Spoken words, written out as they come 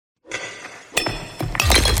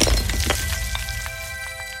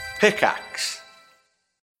Pickaxe.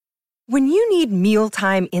 When you need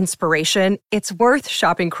mealtime inspiration, it's worth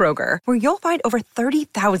shopping Kroger, where you'll find over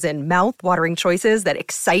 30,000 mouth-watering choices that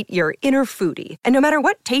excite your inner foodie. And no matter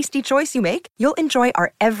what tasty choice you make, you'll enjoy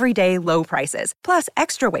our everyday low prices, plus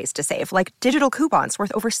extra ways to save, like digital coupons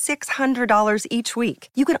worth over $600 each week.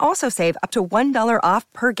 You can also save up to $1 off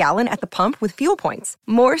per gallon at the pump with fuel points.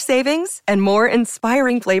 More savings and more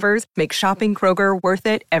inspiring flavors make shopping Kroger worth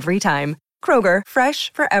it every time. Kroger,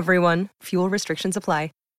 fresh for everyone. Fuel restrictions apply.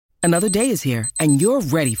 Another day is here, and you're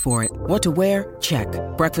ready for it. What to wear? Check.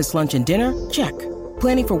 Breakfast, lunch, and dinner? Check.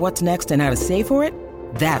 Planning for what's next and how to save for it?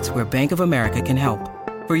 That's where Bank of America can help.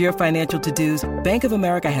 For your financial to-dos, Bank of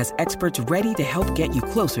America has experts ready to help get you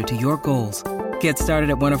closer to your goals. Get started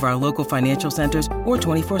at one of our local financial centers or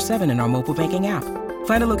 24/7 in our mobile banking app.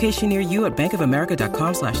 Find a location near you at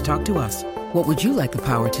bankofamerica.com/talktous. What would you like the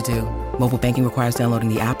power to do? Mobile banking requires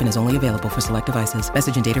downloading the app and is only available for select devices.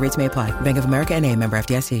 Message and data rates may apply. Bank of America N.A., member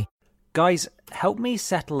FDIC. Guys, help me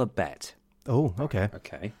settle a bet. Oh, okay.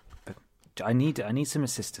 Okay. But I need some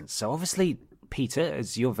assistance. So obviously, Peter,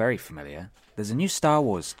 as you're very familiar, there's a new Star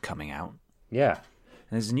Wars coming out. Yeah.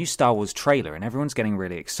 And there's a new Star Wars trailer, and everyone's getting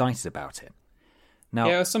really excited about it. Now,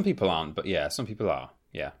 Yeah, some people aren't, but yeah, some people are.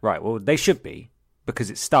 Yeah. right, well, they should be,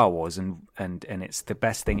 because it's Star Wars and it's the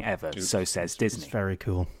best thing ever, so says Disney. It's very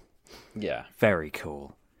cool. Yeah. Very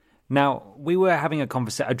cool. Now, we were having a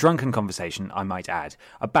drunken conversation, I might add,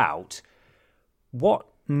 about what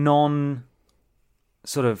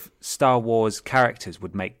sort of Star Wars characters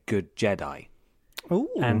would make good Jedi. Ooh.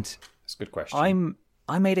 And That's a good question.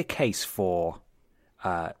 I made a case for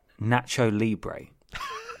Nacho Libre.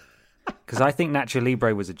 Because I think Nacho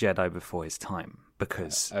Libre was a Jedi before his time.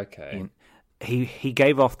 Because Okay. he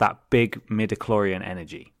gave off that big midichlorian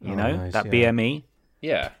energy, you know? nice, that yeah. BME.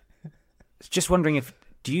 Yeah. Just wondering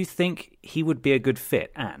do you think he would be a good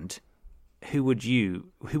fit, and who would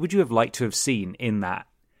you have liked to have seen in that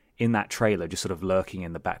trailer, just sort of lurking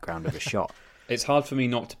in the background of a shot? It's hard for me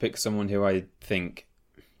not to pick someone who I think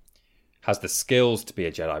has the skills to be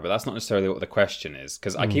a Jedi, but that's not necessarily what the question is,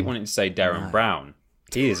 because I keep wanting to say Darren Brown.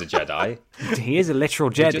 He is a Jedi. He is a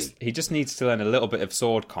literal Jedi. He just needs to learn a little bit of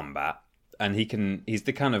sword combat, and he's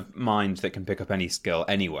the kind of mind that can pick up any skill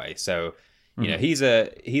anyway. So, you know, he's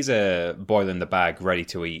a boil in the bag, ready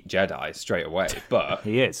to eat Jedi straight away. But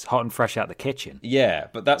He is hot and fresh out the kitchen. yeah,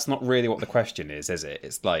 but that's not really what the question is it?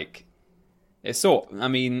 It's like I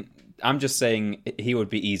mean, I'm just saying he would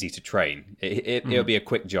be easy to train. It'll be a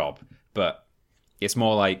quick job, but it's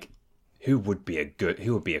more like who would be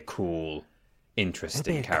a cool,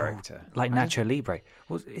 interesting character. Like Nacho Libre.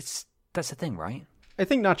 Well, that's the thing, right? I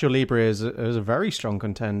think Nacho Libre is a very strong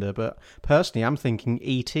contender, but personally, I'm thinking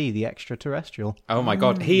E.T., the extraterrestrial. Oh my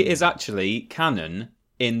god, he is actually canon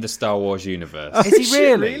in the Star Wars universe. Is he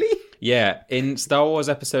really? Yeah, in Star Wars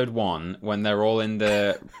Episode 1, when they're all in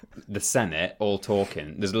the Senate, all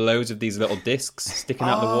talking, there's loads of these little discs sticking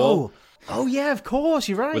out the wall Oh, yeah, of course,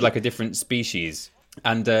 you're right. with like a different species.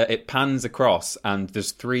 And it pans across, and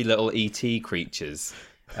there's 3 little ET creatures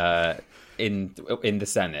in the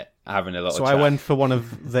Senate having a little So chat. I went for one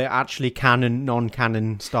of the actually canon,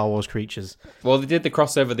 non-canon Star Wars creatures. Well, they did the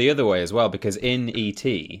crossover the other way as well, because in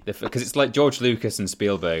E.T., because it's like George Lucas and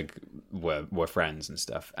Spielberg were friends and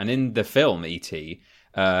stuff. And in the film E.T.,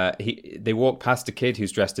 they walk past a kid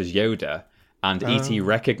who's dressed as Yoda, and E.T.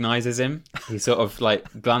 recognizes him. He sort of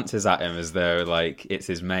like glances at him as though like it's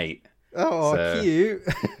his mate. Oh, So- cute.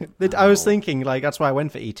 I was thinking, like, that's why I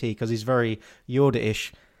went for E.T., because he's very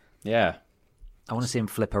Yoda-ish. Yeah. I want to see him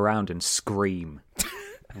flip around and scream.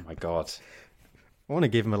 Oh my god. I want to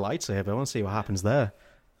give him a lightsaber. I want to see what happens there.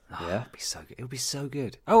 Yeah. It'd be so good. It would be so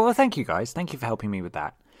good. Oh, well, thank you, guys. Thank you for helping me with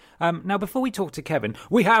that. Now, before we talk to Kevin,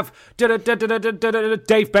 we have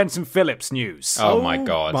Dave Benson Phillips news. Oh my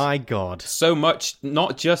god. My God. So much,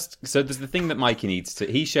 not just... So there's the thing that Mikey needs to...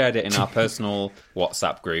 He shared it in our personal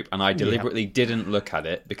WhatsApp group, and I deliberately didn't look at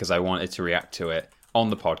it because I wanted to react to it on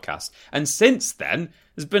the podcast. And since then,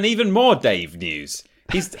 there's been even more Dave news.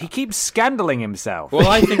 He keeps scandaling himself. Well,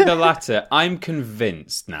 I think the latter. I'm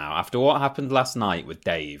convinced now, after what happened last night with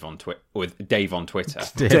Dave on Twitter. Dave on Twitter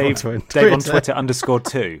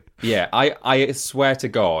 _2. Yeah, I swear to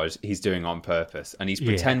God, he's doing it on purpose, and he's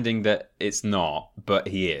pretending that it's not, but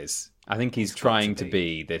he is. I think he's trying to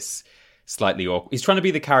be this slightly awkward. He's trying to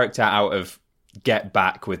be the character out of Get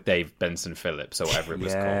Back with Dave Benson Phillips, or whatever it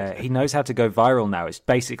was called. He knows how to go viral now. It's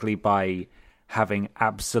basically by having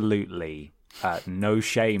absolutely no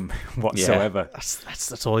shame whatsoever.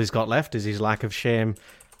 That's all he's got left, is his lack of shame.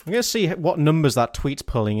 I'm going to see what numbers that tweet's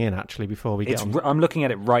pulling in, actually, before we get on. I'm looking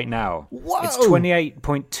at it right now. Whoa! It's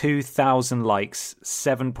 28.2 thousand likes,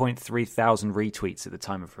 7.3 thousand retweets at the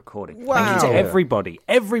time of recording. Wow. Thank you to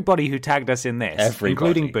everybody who tagged us in this, Everybody.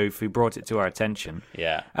 including Booth, who brought it to our attention.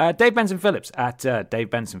 Yeah. Dave Benson Phillips at Dave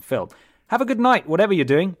Benson Phil. Have a good night, whatever you're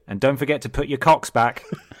doing, and don't forget to put your cocks back.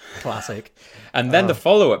 Classic. And then the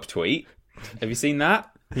follow-up tweet. Have you seen that?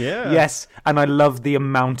 Yeah. Yes, and I love the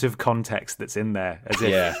amount of context that's in there, as if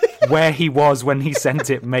Yeah. where he was when he sent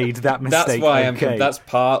it made that mistake. That's why okay. that's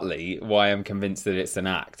partly why I'm convinced that it's an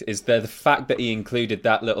act. Is the fact that he included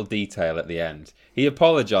that little detail at the end. He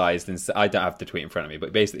apologized and I don't have the tweet in front of me,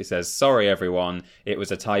 but basically says, "Sorry everyone, it was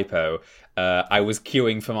a typo. I was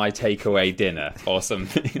queuing for my takeaway dinner," or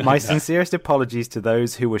something. My like that. sincerest apologies to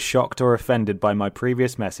those who were shocked or offended by my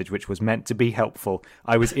previous message, which was meant to be helpful.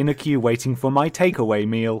 I was in a queue waiting for my takeaway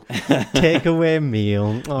meal. Takeaway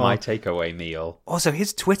meal. Oh. My takeaway meal. Also,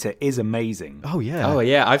 his Twitter is amazing. Oh, yeah. Oh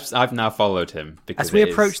yeah, I've now followed him because As we it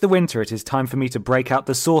is- approach the winter, it is time for me to break out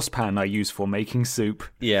the saucepan I use for making soup.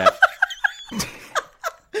 Yeah.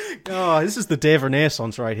 Oh, this is the Dave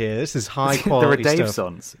Renaissance right here. This is high There are quality Dave stuff.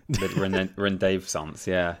 sons. The Dave Sons,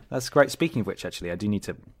 yeah. That's great. Speaking of which, actually, I do need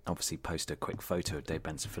to obviously post a quick photo of Dave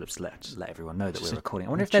Benson Phillips to let everyone know that we're recording.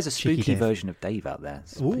 I wonder if there's a cheeky spooky Dave. version of Dave out there.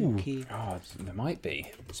 Spooky. Oh, there might be.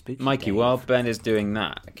 Spooky Mikey, Dave. while Ben is doing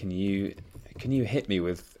that, can you hit me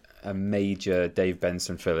with a major Dave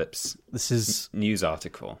Benson Phillips This is... news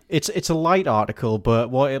article? It's a light article,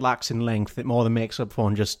 but what it lacks in length, it more than makes up for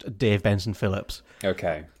on just Dave Benson Phillips.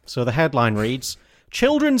 Okay. So the headline reads,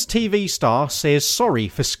 Children's TV star says sorry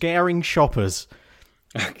for scaring shoppers.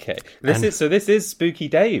 Okay. This is Spooky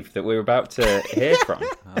Dave that we're about to hear from.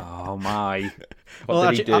 Oh, my. What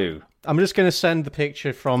did he do? I'm just going to send the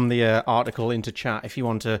picture from the article into chat if you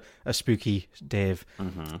want a spooky Dave.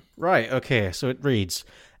 Mm-hmm. Right, okay, so it reads,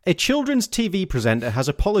 a children's TV presenter has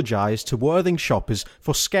apologised to Worthing shoppers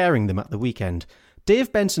for scaring them at the weekend.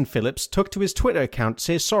 Dave Benson Phillips took to his Twitter account to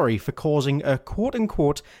say sorry for causing a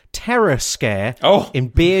quote-unquote terror scare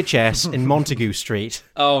in BHS in Montague Street.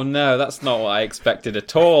 Oh no, that's not what I expected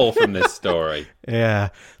at all from this story. Yeah.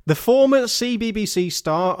 The former CBBC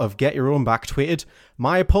star of Get Your Own Back tweeted,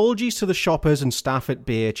 my apologies to the shoppers and staff at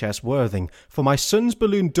BHS Worthing for my son's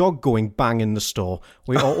balloon dog going bang in the store.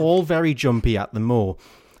 We are all very jumpy at the mo.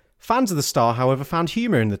 Fans of the star, however, found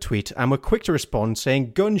humour in the tweet and were quick to respond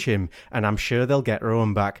saying, gunge him, and I'm sure they'll get their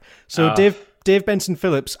own back. So Dave Benson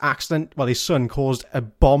Phillips' his son caused a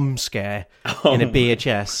bomb scare in a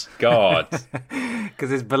BHS. God.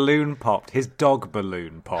 Because his balloon popped. His dog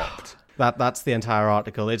balloon popped. That's the entire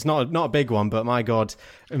article. It's not a big one, but my God,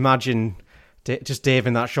 imagine just Dave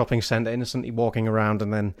in that shopping centre innocently walking around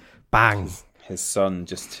and then bang. His son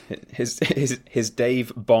just his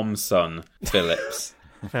Dave bomb son Phillips.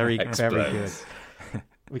 Very good. Explodes.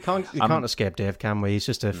 We can't escape Dave, can we? He's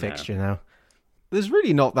just a fixture now. There's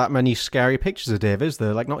really not that many scary pictures of Dave, is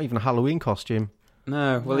there? Like, not even a Halloween costume.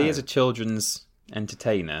 No, well, he is a children's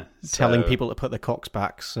entertainer. Telling so- people to put their cocks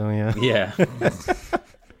back, so yeah. Yeah.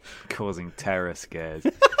 Causing terror scares.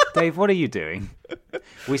 Dave, what are you doing?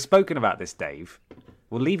 We've spoken about this, Dave.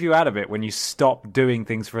 We'll leave you out of it when you stop doing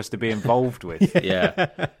things for us to be involved with. Yeah.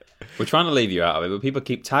 We're trying to leave you out of it, but people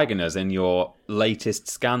keep tagging us in your latest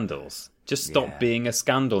scandals. Just stop being a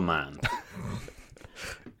scandal man.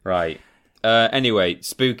 Right. Anyway,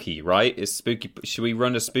 spooky, right? Is spooky? Should we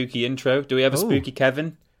run a spooky intro? Do we have a spooky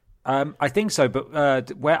Kevin? I think so,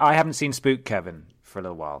 but where I haven't seen Spook Kevin for a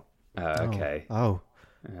little while. Okay.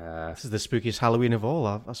 This is the spookiest Halloween of all.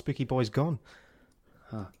 Our spooky boy's gone.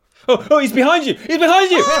 Oh, he's behind you! He's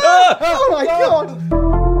behind you! Ah! Oh my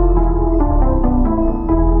God!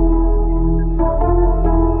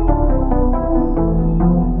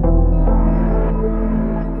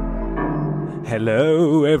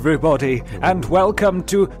 Hello, everybody, and welcome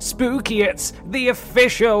to Spooky-It's, the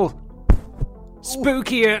official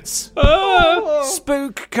Spooky-It's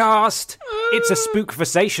Spookcast. It's a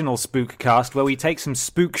spookversational spookcast where we take some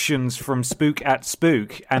spooktions from Spook at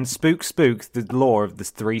Spook and spook the lore of the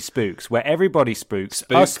three spooks, where everybody spooks.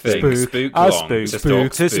 Spook us thing, spook, spook us long, spook, to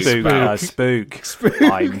spook, stalk, to spook, us spook.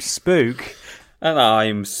 I'm Spook. And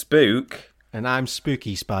I'm Spook. And I'm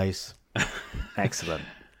Spooky Spice. Excellent.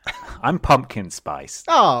 I'm Pumpkin Spice.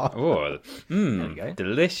 Oh! Oh, There you go.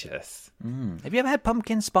 delicious. Have you ever had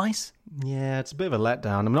pumpkin spice? Yeah, it's a bit of a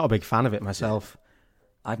letdown. I'm not a big fan of it myself.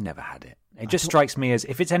 I've never had it. It just strikes me as,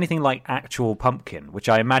 if it's anything like actual pumpkin, which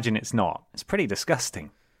I imagine it's not, it's pretty disgusting.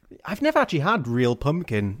 I've never actually had real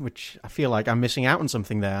pumpkin, which I feel like I'm missing out on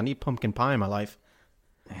something there. I need pumpkin pie in my life.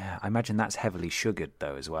 Yeah, I imagine that's heavily sugared,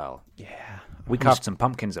 though, as well. Yeah. We carved some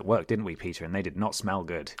pumpkins at work, didn't we, Peter? And they did not smell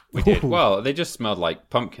good. We did. Well, they just smelled like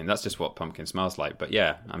pumpkin. That's just what pumpkin smells like. But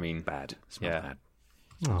yeah, I mean... Bad. Smelled Yeah. bad.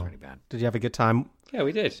 Smells really bad. Did you have a good time? Yeah,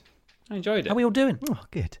 we did. I enjoyed it. How are we all doing? Oh,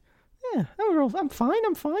 good. Yeah, I'm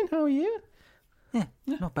fine. How are you? Yeah,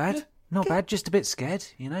 not bad. Not bad, just a bit scared,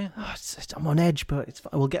 Oh, I'm on edge, but it's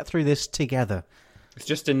fine. We'll get through this together. It's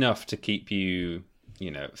just enough to keep you,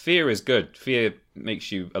 fear is good. Fear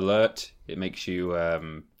makes you alert. It makes you,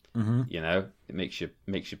 it makes you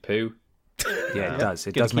poo. Yeah, it does.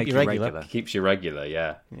 It Gonna does keep make you you regular. regular. Keeps you regular,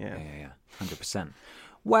 yeah. Yeah, 100%.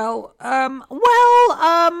 Well,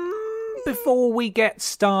 before we get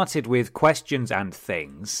started with questions and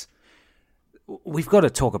things, we've got to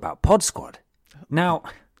talk about Pod Squad. Now,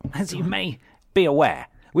 as you may be aware,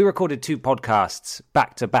 we recorded 2 podcasts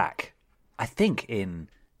back to back, I think in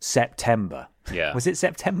September. Yeah. Was it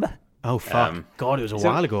September? Oh, fuck. God, it was a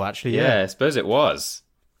while ago, actually. Yeah, I suppose it was.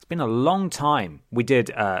 It's been a long time. We did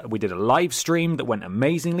a live stream that went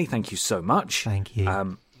amazingly. Thank you so much. Thank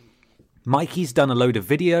you. Mikey's done a load of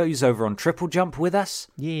videos over on Triple Jump with us.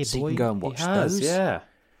 Yeah, so boy. you can go and watch It has, those. yeah.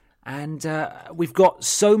 And we've got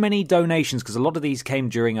so many donations because a lot of these came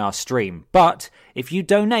during our stream. But if you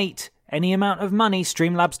donate any amount of money,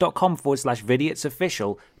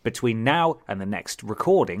 streamlabs.com/Vidiot'sOfficial, between now and the next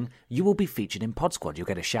recording, you will be featured in Pod Squad. You'll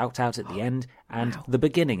get a shout out at the end and the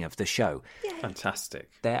beginning of the show.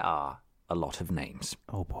 Fantastic. There are a lot of names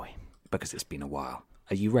Oh, boy. because it's been a while.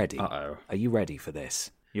 Are you ready? Uh-oh. Are you ready for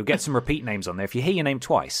this? You'll get some repeat names on there. If you hear your name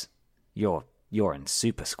twice, you're in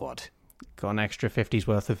Super Squad. Got an extra 50's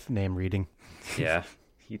worth of name reading. Yeah.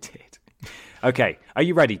 You did. Okay, are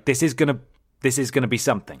you ready? This is gonna be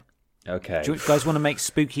something. Okay. Do you guys want to make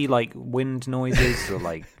spooky like wind noises or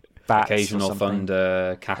like bats? Occasional or something?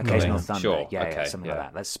 thunder, cackling. Occasional thunder. Sure. Yeah, okay. something yeah. like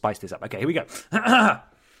that. Let's spice this up. Okay, here we go.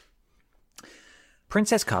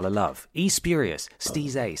 Princess Carla Love, E. Spurious,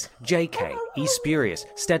 Steez Ace, JK, E. Spurious,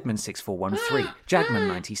 Stedman 6413, Jagman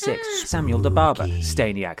 96, Samuel de Barber,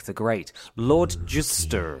 Staniak the Great, Lord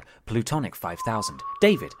Juster, Plutonic 5000,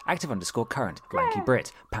 David, active_current, Lanky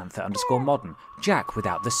Brit, Panther _modern, Jack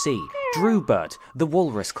without the C, Drew Burt, The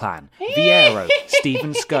Walrus Clan, Viero,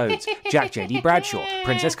 Stephen Scodes, Jack J.D. Bradshaw,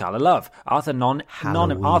 Princess Carla Love, Arthur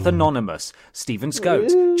Anonymous, Stephen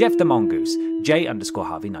Scodes, Jeff the Mongoose,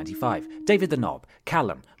 J_Harvey95, David the Knob,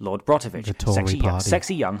 Callum, Lord Brotovich, The Tory Party.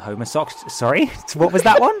 sexy young homosexual. Sorry, what was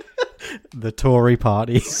that one? The Tory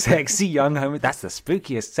Party. Sexy young that's the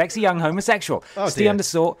spookiest. Sexy young homosexual. Oh, Steve dear.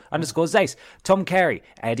 __ Zace. Tom Carey.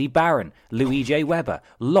 Eddie Barron. Louis J. Weber.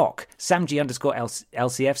 Locke. Sam G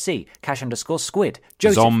 _LCFC. Cash _Squid.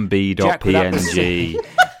 Joseph. Zombie.png.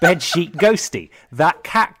 Bedsheet Ghosty. That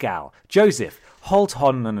Cat Gal. Joseph. Holt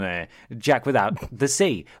Honner, Jack without the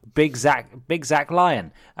C, Big Zach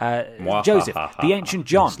Lion, Joseph, the Ancient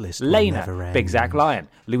John, This list will never Lena, end. Big Zach Lion,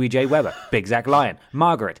 Louis J. Weber, Big Zach Lion,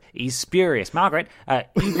 Margaret, E's Spurious, Margaret,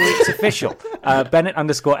 Eagle's Official, Bennett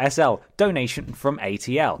 _SL, donation from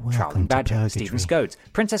ATL, Trowling to Badger, Purgatory. Stephen Scodes,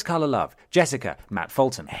 Princess Carla Love, Jessica, Matt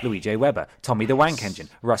Fulton, Louis J. Weber, Tommy the Wank Engine,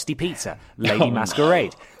 Rusty Pizza, Lady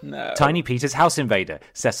Masquerade, Tiny Peter's House Invader,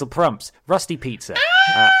 Cecil Prumps, Rusty Pizza,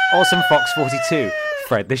 Awesome Fox 42,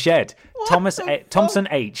 Fred the Shed, Thompson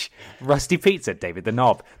H, Rusty Pizza, David the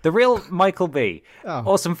Knob, The Real Michael B,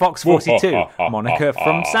 Awesome Fox 42, Monica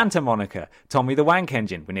from Santa Monica, Tommy the Wank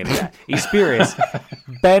Engine, we're nearly there, E. Spurious,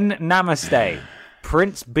 Ben Namaste,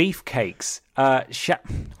 Prince Beefcakes,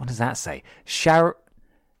 what does that say? Shereza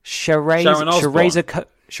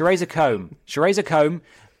Combe,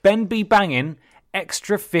 Ben B. Bangin',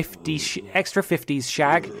 Extra 50s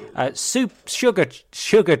Shag, Soup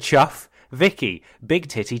Sugar Chuff, Vicky, Big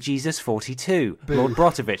Titty Jesus 42, Lord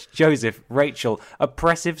Brotovich, Joseph, Rachel,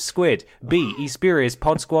 Oppressive Squid, B. E. Spurious,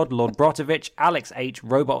 Pod Squad, Lord Brotovich, Alex H,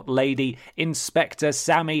 Robot Lady, Inspector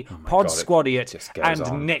Sammy, Pod God, it Squadiot, just goes and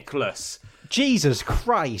on. Nicholas. Jesus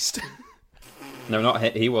Christ. No, not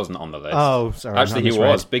he wasn't on the list. Oh, sorry. Actually, I he misread.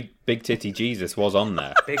 was. Big Titty Jesus was on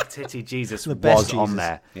there. Big Titty Jesus The best was on Jesus.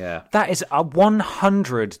 there. Yeah. That is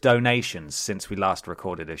 100 donations since we last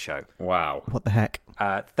recorded a show. Wow. What the heck?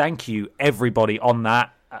 Thank you, everybody on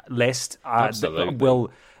that list. Absolutely.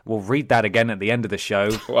 We'll read that again at the end of the show,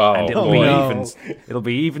 Wow. and it'll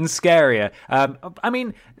be even scarier. I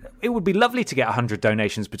mean, it would be lovely to get 100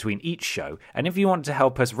 donations between each show, and if you want to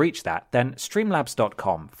help us reach that, then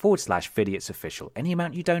streamlabs.com/Vidiot'sOfficial. Any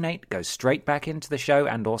amount you donate goes straight back into the show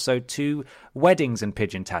and also to weddings and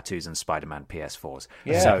pigeon tattoos and Spider-Man PS4s.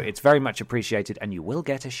 Yeah. So it's very much appreciated, and you will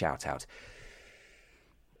get a shout out.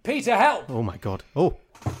 Peter, help! Oh, my God. Oh.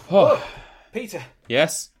 Peter,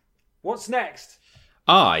 Yes. what's next?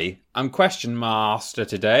 I am Question Master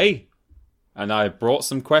today, and I brought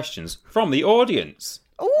some questions from the audience.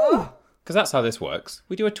 Ooh. Because that's how this works.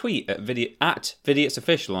 We do a tweet at Vidiots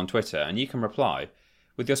Official on Twitter, and you can reply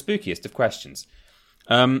with your spookiest of questions.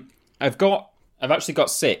 I've actually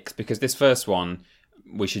got 6, because this first one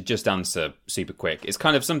we should just answer super quick. It's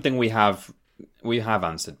kind of something we have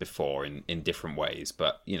answered before in different ways,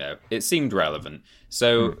 but it seemed relevant.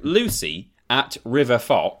 So Lucy at River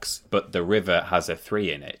Fox, but the river has a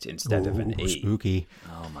 3 in it instead of an E. Spooky.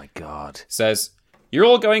 Oh my god. Says, you're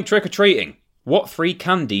all going trick-or-treating. What 3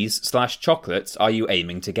 candies/chocolates are you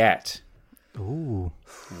aiming to get? Ooh.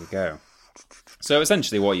 There we go. So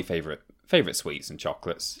essentially, what are your favourite sweets and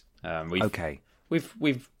chocolates?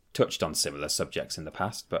 We've touched on similar subjects in the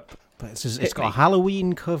past, but it's got a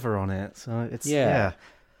Halloween cover on it, so it's yeah.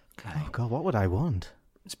 Okay. Oh god, what would I want?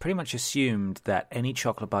 It's pretty much assumed that any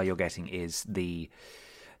chocolate bar you're getting is the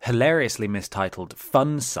hilariously mistitled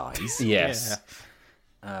fun size. Yes.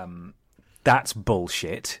 That's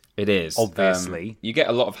bullshit. It is. Obviously. You get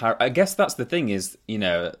a lot of... I guess that's the thing is,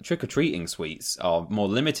 trick-or-treating sweets are more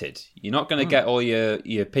limited. You're not going to get all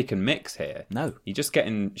your pick and mix here. No. You're just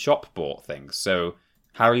getting shop-bought things. So,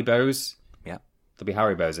 Haribos. Yeah. There'll be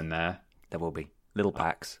Haribos in there. There will be. Little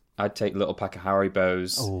packs. I'd take a little pack of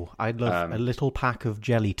Haribos. Oh, I'd love a little pack of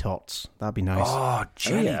jelly tots. That'd be nice. Oh,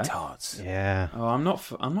 jelly yeah. tots. Yeah. Oh, I'm not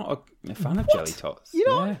a fan of jelly tots. You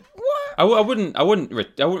know Yeah. what? I wouldn't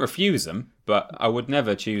refuse them, but I would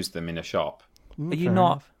never choose them in a shop. Are you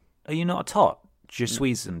not a tot? Je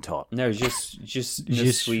suis un tot. No, just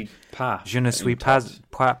ne suis pas. Je ne suis pas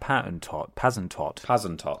un tot. Pas un tot.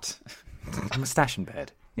 Pazentot. Moustache and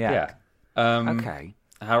beard. Yeah. Okay.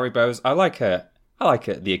 Haribos. I like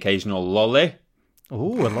the occasional lolly.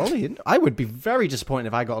 Oh, a lolly! I would be very disappointed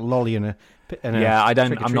if I got a lolly in a Yeah, I'm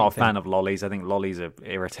trick-or-treat not a thing. fan of lollies. I think lollies are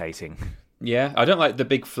irritating. Yeah, I don't like the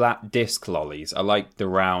big flat disc lollies. I like the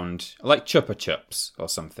round. I like Chupa Chups or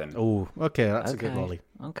something. Oh, okay, that's a good lolly.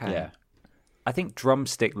 Okay. Yeah. I think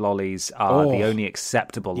drumstick lollies are the only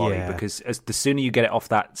acceptable lolly because the sooner you get it off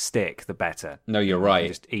that stick, the better. No, you're You right.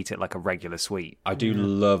 just eat it like a regular sweet. I do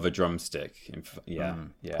love a drumstick. Yeah.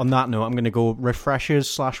 On that note, I'm going to go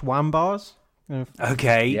refreshers / wham bars.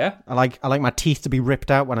 Okay. Yeah, I like my teeth to be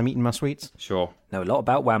ripped out when I'm eating my sweets. sure. Know a lot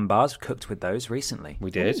about wham bars. Cooked with those recently.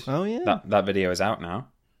 We did. Oh, yeah. That video is out now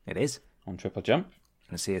It is. on Triple Jump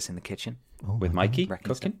Gonna see us in the kitchen. with Mikey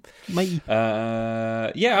Reckon cooking. Mate.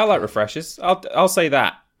 Yeah, I like refreshers. I'll say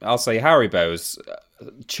that. I'll say Haribo's,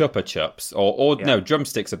 Chupa Chups, or no,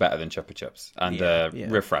 drumsticks are better than Chupa Chups,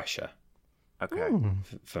 and refresher Okay.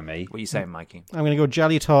 for me. What are you saying, Mikey? I'm going to go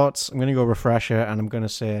jelly tots. I'm going to go refresher, and I'm going to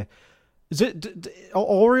say, is it are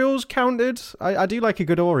Oreos counted? I do like a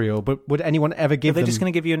good Oreo, but would anyone ever give Are they them? just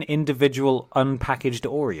going to give you an individual unpackaged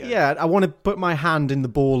Oreo? Yeah, I want to put my hand in the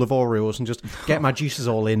bowl of Oreos and just get my juices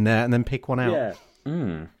all in there, and then pick one out.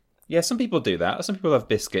 Yeah, some people do that. Some people have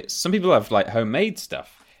biscuits. Some people have like homemade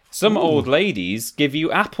stuff. Some old ladies give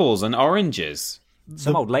you apples and oranges,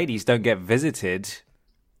 Some old ladies don't get visited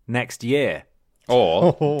next year.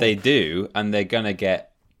 or they do, and they're gonna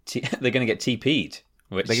get TP'd.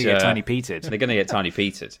 Which, They're going to get tiny peated. They're going to get tiny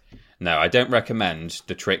peated. No, I don't recommend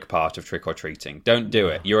the trick part of trick or treating. Don't do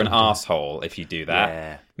it. You're an arsehole if you do that.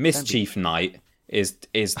 Yeah. Mischief Night is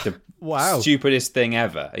the Wow. stupidest thing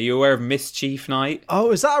ever. Are you aware of Mischief Night?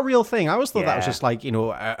 Oh, is that a real thing? I always thought that was Yeah. just like,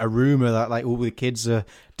 a rumor that like all the kids are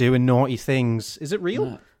doing naughty things. Is it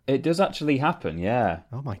real? It does actually happen, yeah.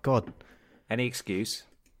 Oh my god. Any excuse?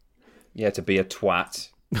 Yeah, to be a twat.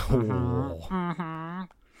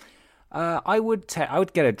 I would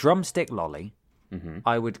get a drumstick lolly. Mm-hmm.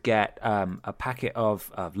 I would get a packet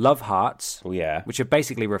of Love Hearts, Oh, yeah. which are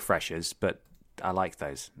basically refreshers, but I like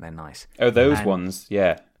those. They're nice. Oh, those And- ones.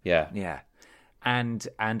 Yeah. Yeah. And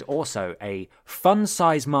also a fun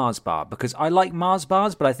size Mars bar, because I like Mars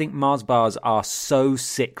bars, but I think Mars bars are so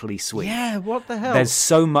sickly sweet. Yeah, what the hell? There's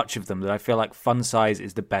so much of them that I feel like fun size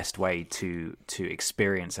is the best way to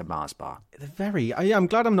experience a Mars bar. I'm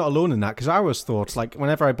glad I'm not alone in that, because I always thought, like,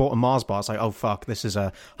 whenever I bought a Mars bar, it's like, oh fuck, this is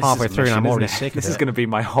halfway through and I'm already sick of This it. is going to be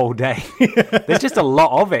my whole day. There's just a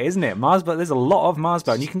lot of it, isn't it? Mars bar. There's a lot of Mars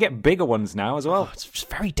bar, and you can get bigger ones now as well. It's just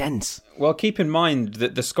very dense. Well, keep in mind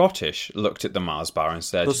that the Scottish looked at the Mars bar and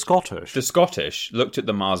said... The Scottish. The Scottish looked at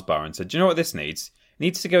the Mars bar and said, do you know what this needs? It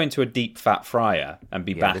needs to go into a deep fat fryer and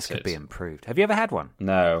be Yeah, battered. this could be improved. Have you ever had one?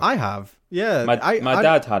 No. I have. Yeah. My I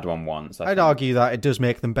dad had one once. I'd argue that it does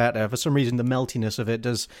make them better. For some reason, the meltiness of it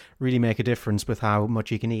does really make a difference with how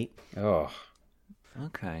much you can eat. Oh.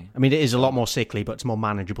 Okay. I mean, it is a lot more sickly, but it's more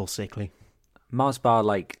manageable sickly. Mars bar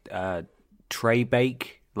like tray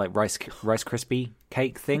bake like Rice Krispie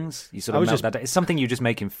cake things. You sort of melt that. It's something you just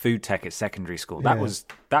make in food tech at secondary school.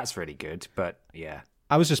 That's really good. But yeah,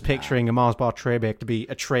 I was just picturing a Mars bar tray bake to be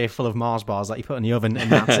a tray full of Mars bars that you put in the oven,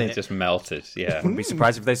 and that's it. Just melted. Yeah, wouldn't be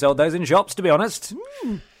surprised if they sold those in shops. To be honest,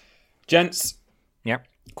 gents. Yep.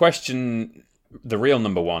 Question: the real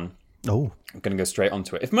number one. Oh, I'm going to go straight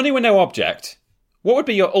onto it. If money were no object, what would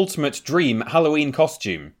be your ultimate dream Halloween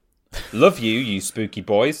costume? Love you spooky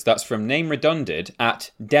boys. That's from Name Redundant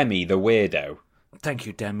at Demi the Weirdo. Thank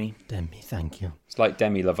you, Demi. Demi, thank you. It's like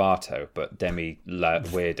Demi Lovato, but Demi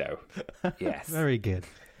Weirdo. Yes. Very good.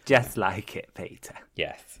 Just like it, Peter.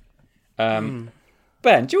 Yes. Ben,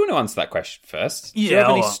 do you want to answer that question first? Do you have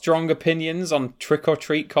any strong opinions on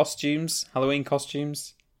trick-or-treat costumes, Halloween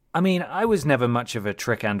costumes? I mean, I was never much of a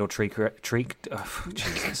trick and or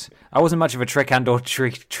Jesus. I wasn't much of a trick and or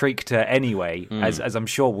trickster anyway, as I'm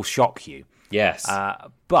sure will shock you. Yes.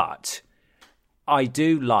 But I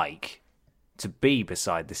do like to be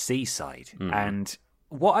beside the seaside. And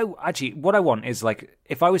what I want is, like,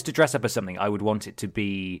 if I was to dress up as something, I would want it to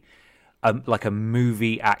be like a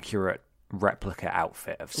movie accurate replica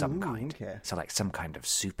outfit of some kind. Okay. So like some kind of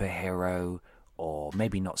superhero, or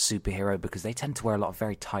maybe not superhero, because they tend to wear a lot of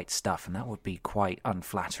very tight stuff, and that would be quite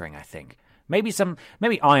unflattering, I think. Maybe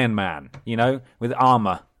Iron Man, with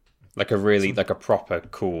armor. Like a proper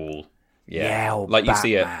cool, or like Batman. You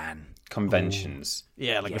see at conventions. Ooh.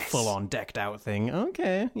 Yeah, like a full-on decked out thing.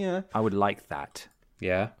 Okay, yeah. I would like that.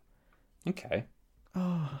 Yeah. Okay.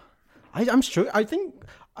 I'm sure. I think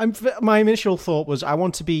my initial thought was I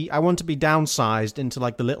want to be downsized into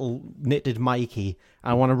like the little knitted Mikey.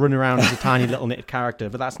 I want to run around as a tiny little knitted character,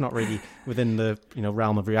 but that's not really within the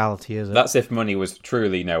realm of reality, is it? That's if money was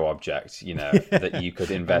truly no object, that you could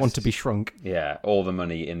invest. I want to be shrunk. Yeah, all the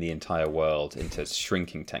money in the entire world into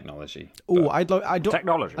shrinking technology. Oh,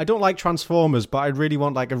 technology. I don't like Transformers, but I really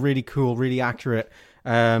want like a really cool, really accurate.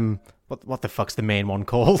 What the fuck's the main one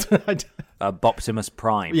called? Boptimus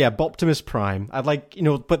Prime. Yeah, Boptimus Prime. I'd like,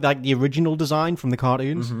 but like the original design from the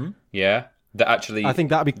cartoons. Mm-hmm. Yeah, that actually. I think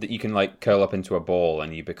that'd be that you can like curl up into a ball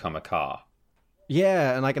and you become a car.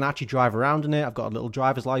 Yeah, and I can actually drive around in it. I've got a little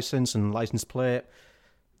driver's license and license plate.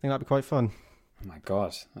 I think that'd be quite fun. Oh my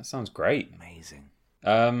god, that sounds great. Amazing.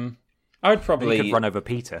 I would probably you could run over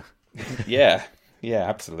Peter. Yeah,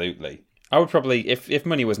 absolutely. I would probably, if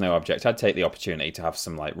money was no object, I'd take the opportunity to have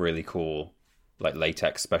some like really cool, like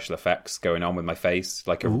latex special effects going on with my face,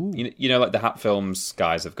 like like the Hat Films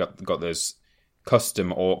guys have got those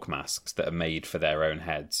custom orc masks that are made for their own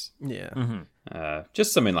heads. Yeah,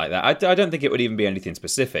 just something like that. I don't think it would even be anything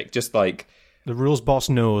specific. Just like the rules boss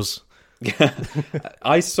knows.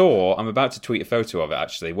 I'm about to tweet a photo of it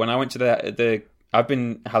actually. When I went to I've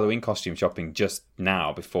been Halloween costume shopping just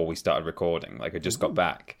now before we started recording. Like I just got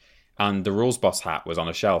back. And the Rules Boss hat was on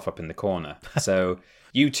a shelf up in the corner. So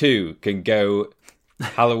you too can go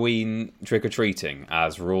Halloween trick-or-treating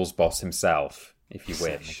as Rules Boss himself, if you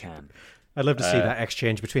wish. Can. I'd love to see that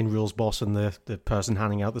exchange between Rules Boss and the person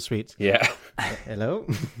handing out the sweets. Yeah. Hello?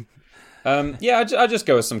 I just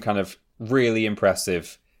go with some kind of really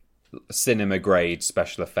impressive cinema-grade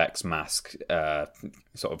special effects mask,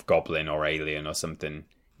 sort of goblin or alien or something,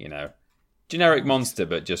 Generic monster,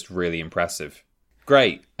 but just really impressive.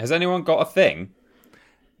 Great. Has anyone got a thing?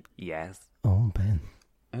 Yes. Oh, Ben.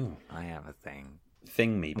 Oh. I have a thing.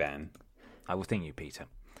 Thing me, Ben. I will thing you, Peter.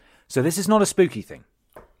 So this is not a spooky thing.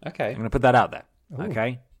 Okay. I'm going to put that out there. Ooh.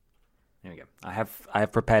 Okay? Here we go. I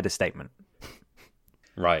have prepared a statement.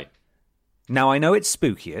 Right. Now, I know it's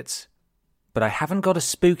spooky, but I haven't got a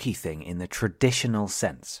spooky thing in the traditional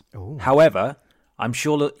sense. Ooh. However, I'm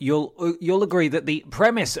sure you'll agree that the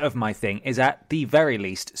premise of my thing is at the very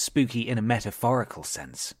least spooky in a metaphorical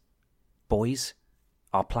sense. Boys,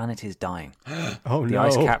 our planet is dying. Oh, the no.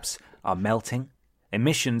 ice caps are melting.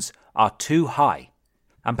 Emissions are too high.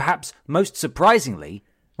 And perhaps most surprisingly,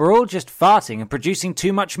 we're all just farting and producing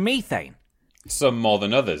too much methane. Some more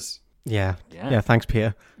than others. Yeah, thanks,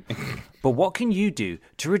 Peter. But what can you do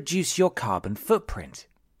to reduce your carbon footprint?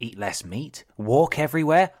 Eat less meat? Walk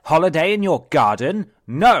everywhere? Holiday in your garden?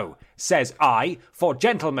 No, says I. For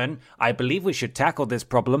gentlemen, I believe we should tackle this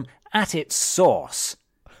problem at its source.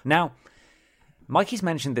 Now, Mikey's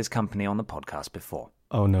mentioned this company on the podcast before.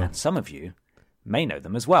 Oh, no. And some of you may know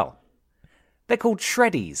them as well. They're called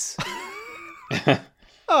Shreddies.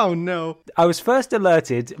 Oh, no. I was first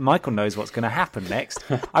alerted, Michael knows what's going to happen next.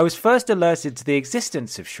 I was first alerted to the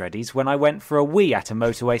existence of Shreddies when I went for a wee at a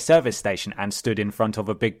motorway service station and stood in front of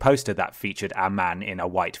a big poster that featured a man in a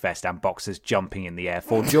white vest and boxers jumping in the air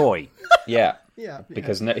for joy. Yeah. Yeah.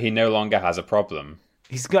 Because he no longer has a problem.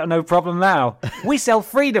 He's got no problem now. We sell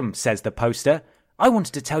freedom, says the poster. I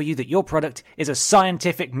wanted to tell you that your product is a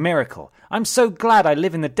scientific miracle. I'm so glad I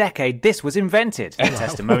live in the decade this was invented, the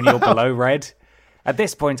testimonial below read. At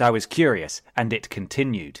this point, I was curious, and it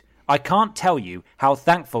continued. I can't tell you how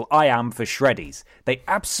thankful I am for Shreddies. They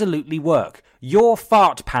absolutely work. Your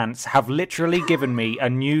fart pants have literally given me a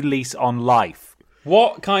new lease on life.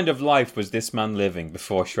 What kind of life was this man living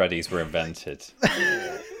before Shreddies were invented?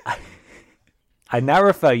 I now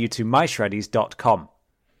refer you to myshreddies.com.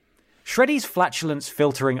 Shreddies flatulence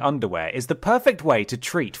filtering underwear is the perfect way to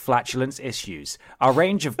treat flatulence issues. Our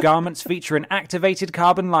range of garments feature an activated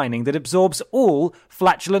carbon lining that absorbs all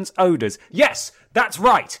flatulence odours. Yes, that's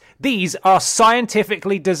right. These are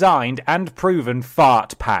scientifically designed and proven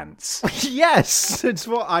fart pants. Yes, it's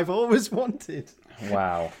what I've always wanted.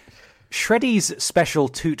 Wow. Shreddies' special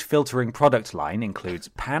toot filtering product line includes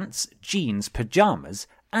pants, jeans, pyjamas,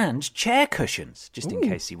 and chair cushions, just in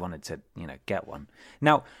case you wanted to, get one.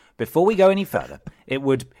 Now, before we go any further, it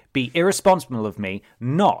would be irresponsible of me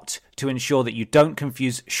not to ensure that you don't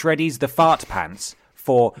confuse Shreddies the fart pants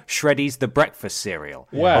for Shreddies the breakfast cereal.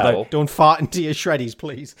 Well, Although, don't fart into your Shreddies,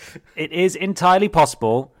 please. It is entirely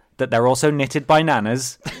possible that they're also knitted by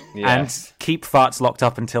nanas and keep farts locked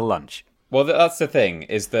up until lunch. Well, that's the thing,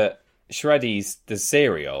 is that Shreddies, the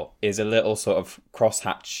cereal, is a little sort of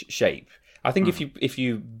crosshatch shape. I think if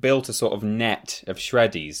you built a sort of net of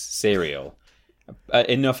Shreddies cereal,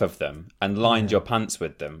 enough of them, and lined your pants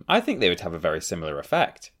with them, I think they would have a very similar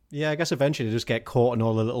effect. Yeah, I guess eventually they just get caught in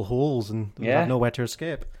all the little holes and have nowhere to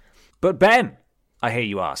escape. But Ben, I hear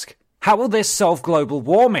you ask, how will this solve global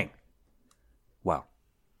warming? Well,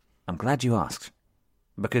 I'm glad you asked,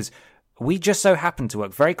 because we just so happen to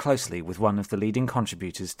work very closely with one of the leading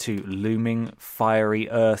contributors to looming fiery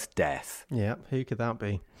Earth death. Yeah, who could that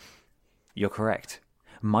be? You're correct.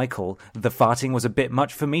 Michael, the farting was a bit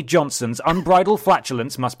much for me. Johnson's unbridled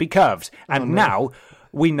flatulence must be curved. And now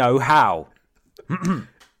we know how.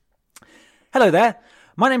 Hello there.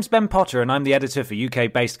 My name's Ben Potter, and I'm the editor for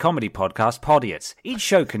UK-based comedy podcast Podiots. Each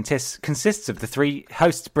show consists of the three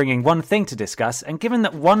hosts bringing one thing to discuss, and given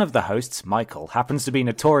that one of the hosts, Michael, happens to be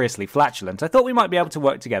notoriously flatulent, I thought we might be able to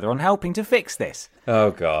work together on helping to fix this.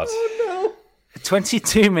 Oh, God. Oh, no.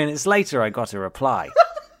 22 minutes later, I got a reply.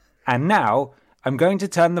 And now, I'm going to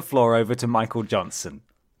turn the floor over to Michael Johnson.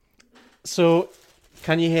 So,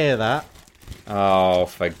 can you hear that? Oh,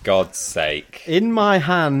 for God's sake. In my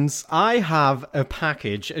hands, I have a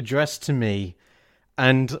package addressed to me,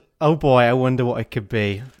 and oh boy, I wonder what it could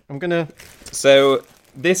be. So,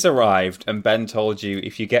 this arrived, and Ben told you,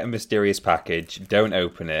 if you get a mysterious package, don't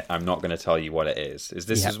open it. I'm not going to tell you what it is.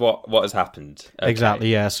 Is what has happened? Okay.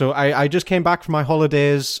 Exactly, yeah. So I just came back from my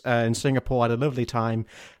holidays in Singapore. I had a lovely time,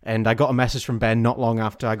 and I got a message from Ben not long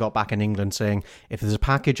after I got back in England saying, if there's a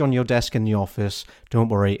package on your desk in the office, don't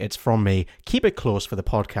worry, it's from me. Keep it close for the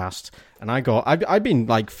podcast. And I've been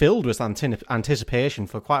like filled with anticipation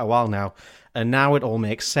for quite a while now, and now it all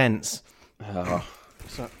makes sense. Oh.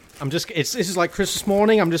 So this is like Christmas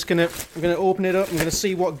morning. I'm gonna open it up. I'm gonna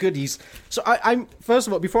see what goodies. So I'm first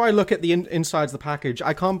of all, before I look at the insides of the package,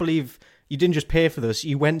 I can't believe you didn't just pay for this.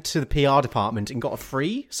 You went to the PR department and got a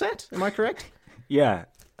free set. Am I correct? Yeah,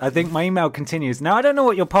 I think my email continues. Now I don't know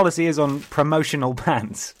what your policy is on promotional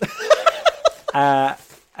pants.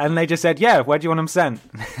 And they just said, yeah, where do you want them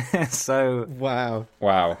sent? So wow.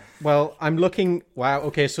 Well, I'm looking. Wow.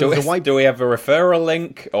 Okay, so do we have a referral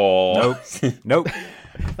link or nope.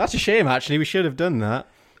 That's a shame, actually. We should have done that.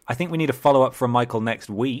 I think we need a follow-up from Michael next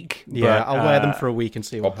week. Yeah, but, I'll wear them for a week and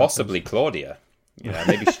see what or possibly happens. Claudia.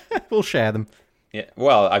 Maybe we'll share them. Yeah.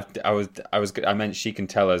 Well, I meant she can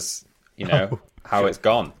tell us, how it's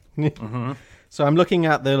gone. Mm-hmm. So I'm looking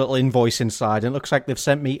at the little invoice inside, and it looks like they've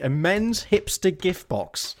sent me a men's hipster gift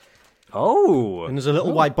box. Oh. And there's a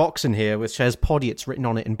little white box in here which says Podiots written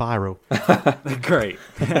on it in biro. Great.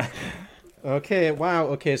 Okay, wow.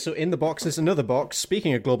 Okay, so in the box there's another box.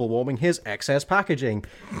 Speaking of global warming, here's excess packaging.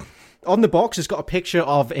 On the box, it's got a picture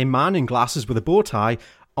of a man in glasses with a bow tie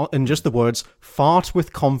and just the words, fart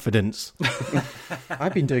with confidence.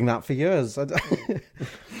 I've been doing that for years.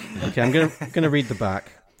 Okay, I'm gonna read the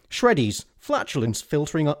back. Shreddies, flatulence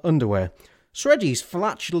filtering underwear. Shreddies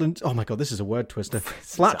flatulence... Oh my god, this is a word twister.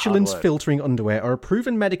 Flatulence filtering underwear are a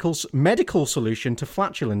proven medical solution to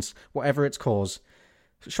flatulence, whatever its cause.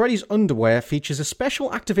 Shreddies underwear features a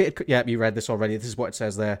special activated... Yeah, you read this already. This is what it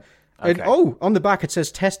says there. Okay. And, on the back it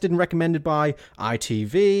says tested and recommended by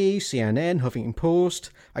ITV, CNN, Huffington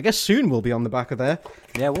Post. I guess soon we'll be on the back of there.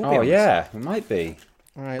 Yeah, we'll be on yeah, it might be.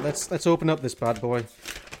 All right, let's open up this bad boy.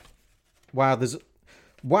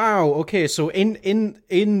 Wow, okay, so in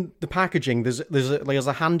the packaging there's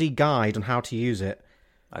a handy guide on how to use it.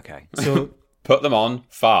 Okay. So Put them on,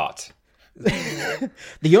 fart.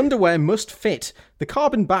 The underwear must fit. The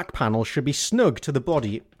carbon back panel should be snug to the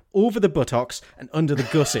body, over the buttocks, and under the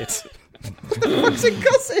gusset. What's a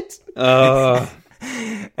gusset?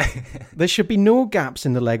 There should be no gaps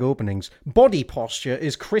in the leg openings. Body posture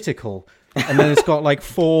is critical. And then it's got like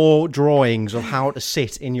 4 drawings of how to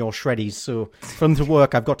sit in your shreddies. So for them to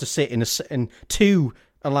work, I've got to sit in 2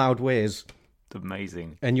 allowed ways.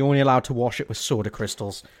 Amazing. And you're only allowed to wash it with soda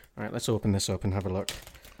crystals. All right, let's open this up and have a look.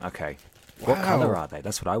 Okay. What colour are they?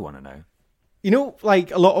 That's what I want to know. You know,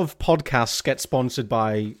 like a lot of podcasts get sponsored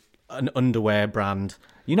by an underwear brand.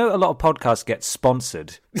 You know, a lot of podcasts get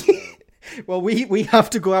sponsored. Well, we have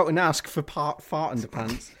to go out and ask for fart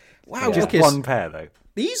underpants. Wow, Just look, one pair, though.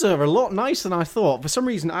 these are a lot nicer than I thought. For some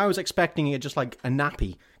reason, I was expecting it just like a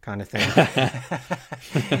nappy kind of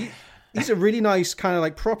thing. These are really nice, kind of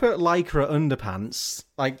like proper Lycra underpants.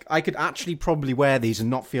 Like, I could actually probably wear these and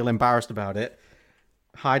not feel embarrassed about it.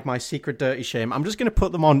 Hide my secret dirty shame. I'm just going to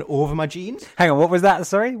put them on over my jeans. Hang on, what was that?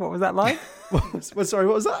 Sorry, what was that like? Sorry,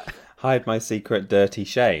 what was that? Hide my secret dirty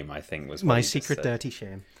shame, I think was what My you just secret said. dirty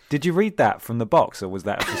shame. Did you read that from the box, or was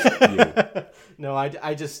that just you? No,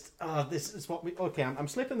 I just... this is what we... Okay, I'm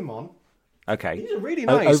slipping them on. Okay. These are really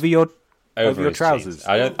nice. Over your Over your his trousers. jeans.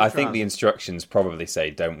 Over the I think the trousers. instructions probably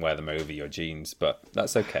say don't wear them over your jeans, but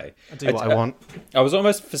that's okay. I do what I want. I was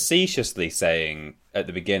almost facetiously saying at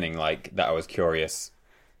the beginning, like, that I was curious,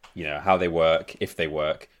 you know, how they work, if they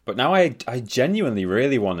work. But now I genuinely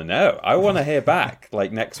really want to know. I want to hear back,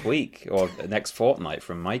 like, next week or next fortnight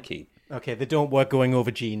from Mikey. Okay, they don't work going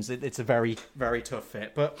over jeans. It's a very, very tough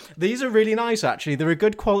fit. But these are really nice, actually. They're a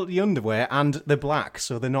good quality underwear, and they're black,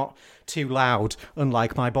 so they're not too loud,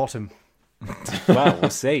 unlike my bottom. Well, we'll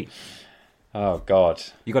see. Oh, God.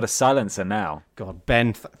 You got a silencer now. God,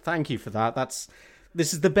 Ben, thank you for that.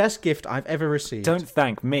 This is the best gift I've ever received. Don't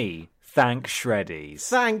thank me. Thank Shreddies.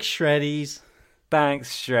 Thanks, Shreddies.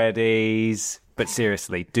 Thanks, Shreddies. But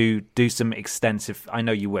seriously, do some extensive... I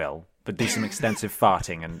know you will, but do some extensive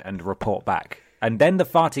farting and report back. And then the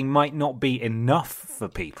farting might not be enough for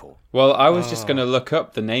people. Well, I was just going to look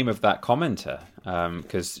up the name of that commenter,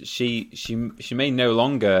 because she may no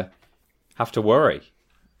longer have to worry.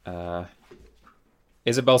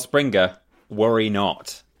 Isabel Springer, worry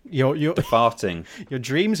not. Your Farting, your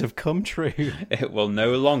dreams have come true. it will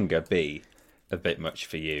no longer be a bit much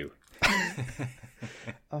for you.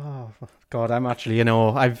 God, I'm actually,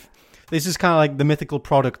 this is kind of like the mythical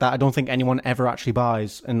product that I don't think anyone ever actually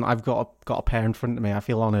buys, and I've got a pair in front of me. I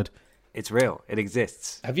feel honoured. It's real. It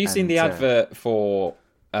exists. Have you seen the advert for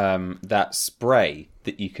that spray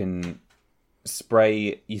that you can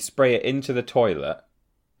spray? You spray it into the toilet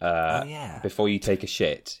before you take a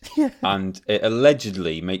shit, and it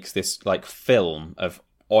allegedly makes this like film of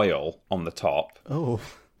oil on the top. Oh,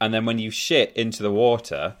 And then when you shit into the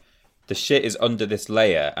water, the shit is under this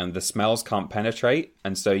layer and the smells can't penetrate,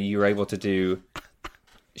 and so you're able to do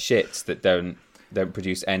shits that don't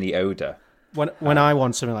produce any odour. when I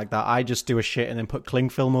want something like that, I just do a shit and then put cling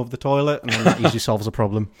film over the toilet, and then that usually solves the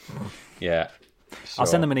problem. Yeah. I'll Sure.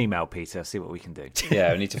 send them an email, Peter, see what we can do.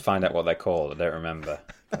 Yeah, we need to find out what they're called. I don't remember.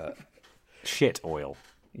 But Shit oil.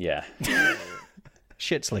 yeah.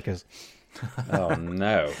 Shit slickers. Oh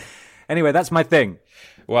no. Anyway, that's my thing.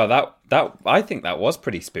 Well, that I think that was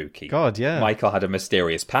pretty spooky. God, yeah. Michael had a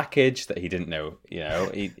mysterious package that he didn't know.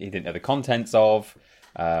 He didn't know the contents of.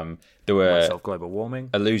 There were Myself, global warming.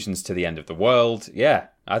 allusions to the end of the world. Yeah,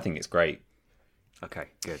 I think it's great. Okay,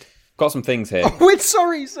 good. Got some things here. Wait,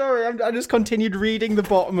 sorry. I just continued reading the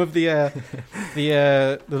bottom of the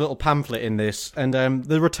little pamphlet in this, and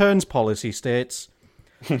the returns policy states: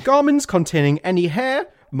 garments containing any hair,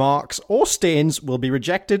 marks, or stains will be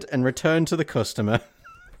rejected and returned to the customer.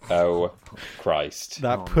 Oh, Christ.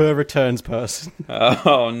 That poor returns person.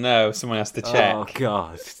 Oh no, someone has to check. Oh,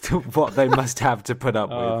 God. What they must have to put up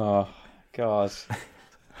with. Oh, God.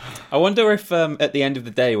 I wonder if at the end of the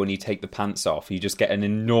day, when you take the pants off, you just get an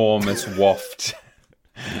enormous waft.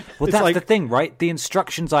 Well, It's that's like- the thing, right? The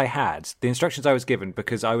instructions I was given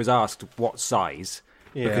because I was asked what size,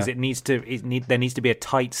 because Yeah. there needs to be a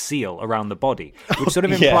tight seal around the body, which sort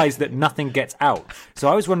of Yeah. implies that nothing gets out. So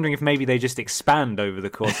I was wondering if maybe they just expand over the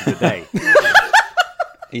course of the day.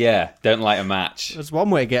 Yeah, don't light a match. There's one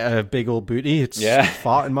way to get a big old booty. It's Yeah.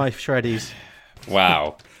 fart in my shreddies.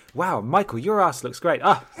 Wow. Wow, Michael, your ass looks great.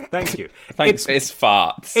 Ah, thank you. Thanks, it's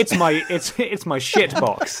farts. It's my shit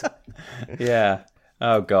box. Yeah.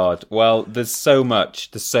 Oh God. Well, there's so much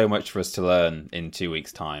for us to learn in 2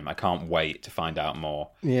 weeks' time. I can't wait to find out more.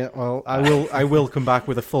 Yeah, well, I will come back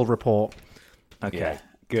with a full report. Okay, Yeah.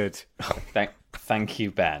 good. Thank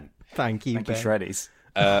you, Ben. Thank you, Thank you, Ben. Shreddies.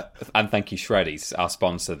 And thank you, Shreddies, our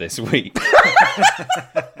sponsor this week.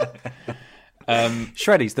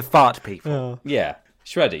 Shreddies, the fart people. Yeah,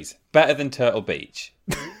 Shreddies, better than Turtle Beach.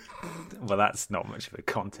 Well, that's not much of a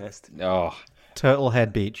contest. Oh,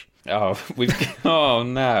 Turtlehead Beach. Oh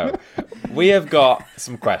no, we have got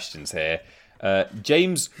some questions here.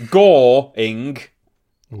 James Goring,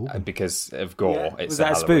 because of Gore, Yeah. it's Was a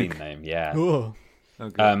that a Halloween spook? name. Yeah. Oh.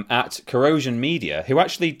 At Corrosion Media, who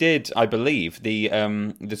actually did, I believe, the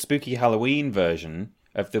spooky Halloween version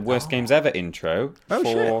of the Worst Games Ever intro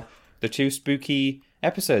for the 2 spooky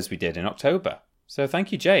episodes we did in October. So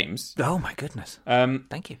thank you, James. Oh my goodness.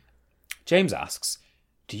 Thank you. James asks,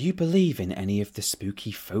 do you believe in any of the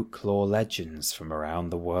spooky folklore legends from around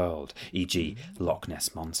the world, e.g. Loch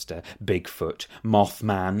Ness Monster, Bigfoot,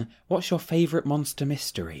 Mothman? What's your favourite monster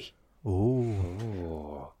mystery?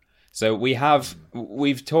 Ooh. So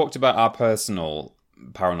we've talked about our personal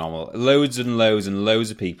paranormal. Loads and loads and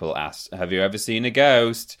loads of people asked, have you ever seen a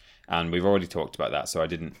ghost? And we've already talked about that, so I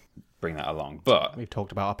didn't bring that along. But We've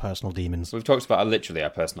talked about our personal demons. we've talked about literally our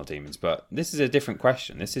personal demons. But this is a different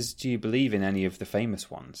question. This is, do you believe in any of the famous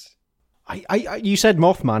ones? You said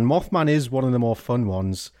Mothman. Mothman is one of the more fun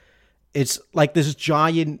ones. It's like this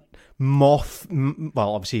giant moth.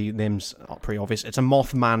 Well, obviously, name's not pretty obvious. It's a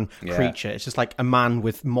Mothman creature. It's just like a man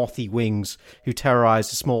with mothy wings who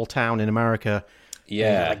terrorized a small town in America.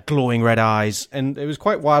 Yeah. Like glowing red eyes. And it was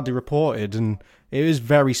quite widely reported. And it is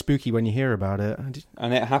very spooky when you hear about it.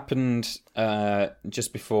 And it happened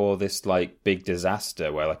just before this like big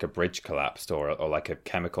disaster where like a bridge collapsed or like a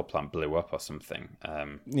chemical plant blew up or something.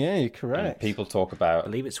 Yeah, you're correct. People talk about I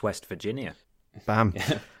believe it's West Virginia. Bam.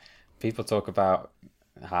 people talk about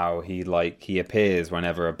how he appears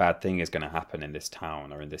whenever a bad thing is going to happen in this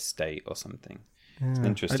town or in this state or something. It's an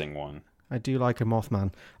interesting one. I do like a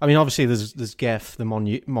Mothman. I mean, obviously there's Geff the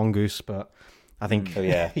mongoose, but I think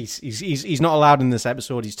he's not allowed in this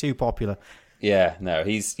episode. He's too popular. Yeah, no,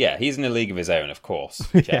 he's in a league of his own, of course,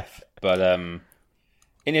 Jeff. But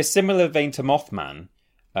in a similar vein to Mothman,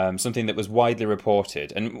 something that was widely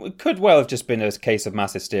reported, and could well have just been a case of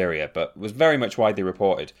mass hysteria, but was very much widely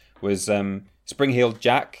reported, was Spring-Heeled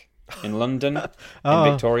Jack in London in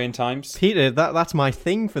Victorian times. Peter, that's my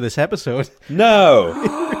thing for this episode.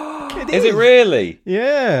 No! Is it really?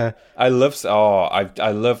 Yeah. I love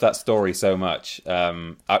that story so much.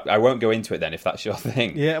 I won't go into it then if that's your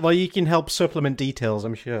thing. Yeah, well, you can help supplement details,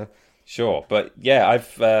 I'm sure. Sure, but yeah, I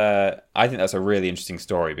think that's a really interesting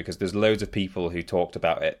story because there's loads of people who talked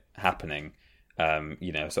about it happening,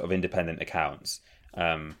 sort of independent accounts.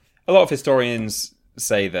 A lot of historians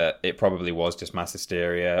say that it probably was just mass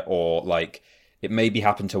hysteria, or like it maybe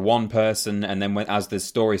happened to one person, and then as the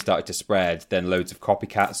story started to spread, then loads of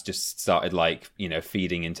copycats just started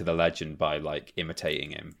feeding into the legend by like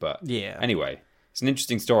imitating him. But yeah, anyway, it's an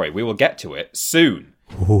interesting story. We will get to it soon.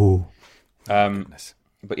 Ooh.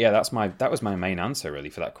 But yeah, that was my main answer really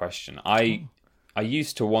for that question. I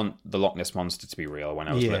used to want the Loch Ness Monster to be real when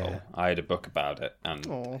I was little. I had a book about it,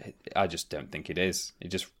 and I just don't think it is.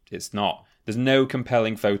 It's not. There's no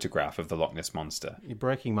compelling photograph of the Loch Ness Monster. You're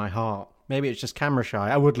breaking my heart. Maybe it's just camera shy.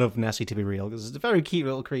 I would love Nessie to be real because it's a very cute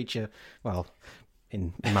little creature. Well,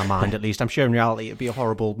 in my mind at least. I'm sure in reality it'd be a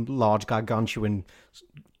horrible, large, gargantuan,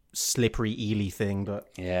 slippery, eely thing. But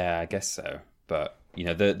yeah, I guess so. But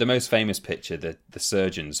the most famous picture, the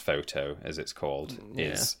surgeon's photo, as it's called,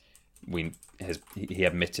 is he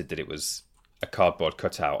admitted that it was a cardboard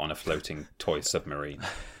cutout on a floating toy submarine.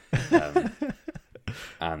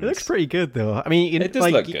 And it looks pretty good, though. I mean, it does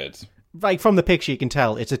look good. Like from the picture, you can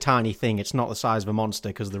tell it's a tiny thing. It's not the size of a monster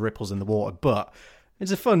because of the ripples in the water. But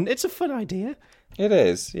it's a fun idea. It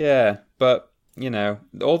is, yeah. But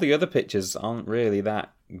all the other pictures aren't really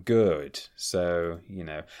that good. So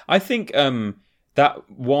I think that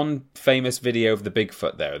one famous video of the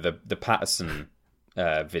Bigfoot there, the Patterson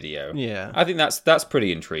video. Yeah, I think that's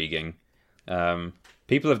pretty intriguing.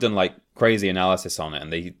 People have done like crazy analysis on it,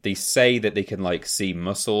 and they say that they can like see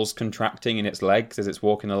muscles contracting in its legs as it's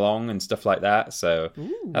walking along and stuff like that. So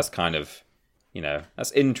that's kind of,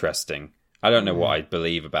 that's interesting. I don't know what I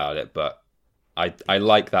believe about it, but I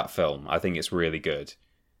like that film. I think it's really good.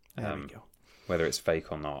 There we go. Whether it's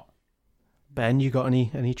fake or not. Ben, you got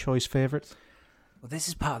any choice favourites? Well, this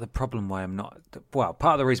is part of the problem why I'm not. Well,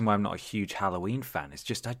 part of the reason why I'm not a huge Halloween fan is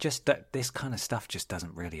just that this kind of stuff just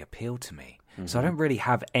doesn't really appeal to me. Mm-hmm. So I don't really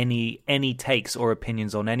have any takes or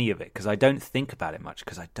opinions on any of it because I don't think about it much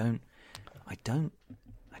because I don't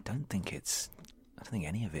think it's. I don't think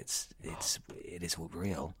any of it is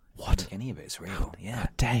real. What? I don't think any of it's real. Yeah.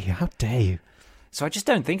 How dare you? So I just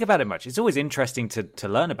don't think about it much. It's always interesting to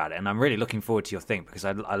learn about it, and I'm really looking forward to your thing because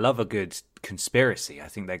I love a good conspiracy. I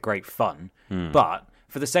think they're great fun. But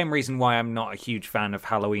for the same reason why I'm not a huge fan of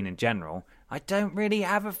Halloween in general, I don't really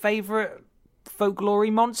have a favourite folklore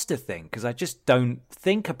monster thing because I just don't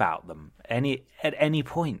think about them at any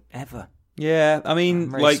point ever. Yeah, I mean,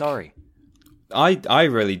 I'm really sorry. I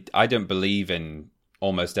don't believe in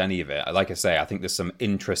almost any of it. Like I say, I think there's some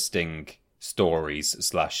interesting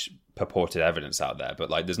stories / purported evidence out there, but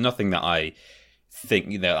like there's nothing that I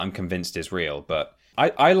think that I'm convinced is real. But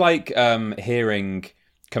I like hearing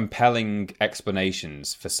compelling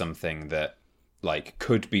explanations for something that like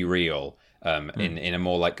could be real in a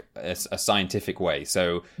more like a scientific way.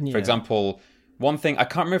 So for example, one thing, I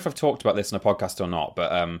can't remember if I've talked about this in a podcast or not,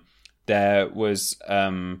 but there was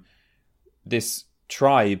this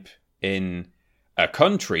tribe in a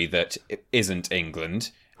country that isn't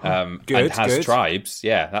England and has tribes.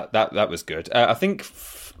 Yeah, that was good. I think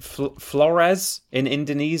Flores in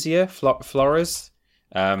Indonesia, Flores.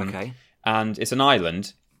 Okay. And it's an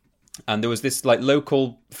island. And there was this like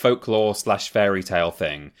local folklore / fairy tale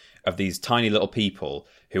thing of these tiny little people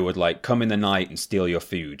who would like come in the night and steal your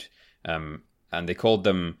food. And they called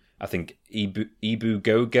them, I think, Ibu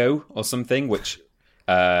Gogo or something, which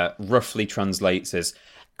roughly translates as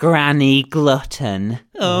Granny Glutton.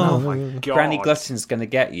 Oh my God. Granny Glutton's going to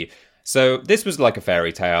get you. So this was like a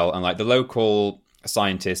fairy tale, and like the local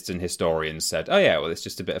scientists and historians said, oh yeah, well, it's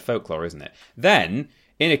just a bit of folklore, isn't it? Then,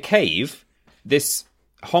 in a cave, this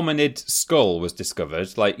hominid skull was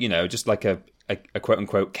discovered, like, you know, just like a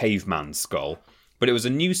quote-unquote caveman skull. But it was a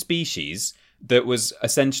new species that was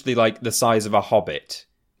essentially like the size of a hobbit.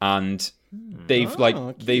 And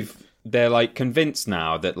they're like convinced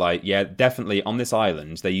now that like, yeah, definitely on this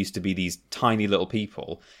island there used to be these tiny little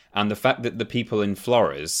people, and the fact that the people in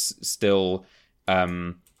Flores still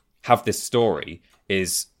have this story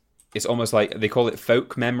is, it's almost like they call it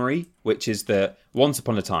folk memory, which is that once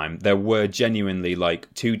upon a time there were genuinely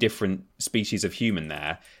like two different species of human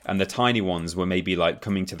there, and the tiny ones were maybe like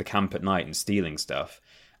coming to the camp at night and stealing stuff.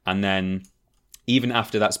 And then even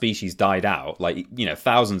after that species died out, like, you know,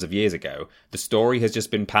 thousands of years ago, the story has just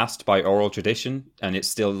been passed by oral tradition, and it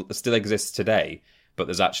still exists today. But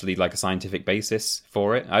there's actually like a scientific basis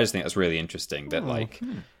for it. I just think that's really interesting. That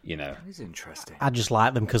you know, that is interesting. I just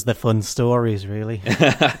like them because they're fun stories, really.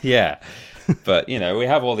 Yeah, but you know, we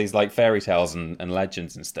have all these like fairy tales and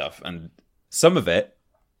legends and stuff, and some of it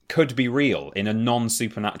could be real in a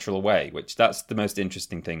non-supernatural way, which that's the most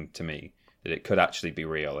interesting thing to me. That it could actually be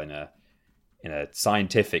real in a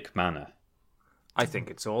scientific manner. I think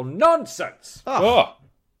it's all nonsense. Oh.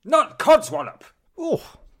 Not Codswallop. Oh,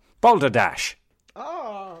 Balderdash.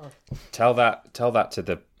 Tell that to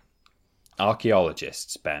the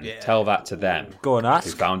archaeologists, Ben. Yeah. Tell that to them. Go and ask.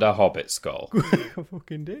 Who found a hobbit skull. I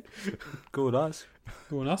fucking did. Go and ask.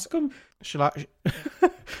 Go and ask them. Shall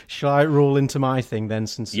I roll into my thing then?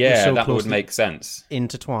 Since yeah, so that would make sense.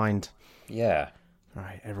 Intertwined. Yeah.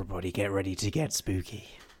 Right, everybody, get ready to get spooky.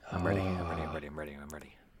 I'm ready.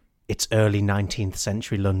 It's early 19th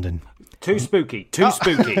century London. Too spooky.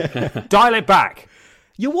 Dial it back.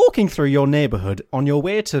 You're walking through your neighbourhood on your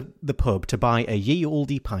way to the pub to buy a ye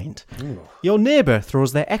olde pint. Ooh. Your neighbour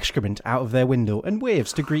throws their excrement out of their window and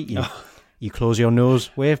waves to greet you. You close your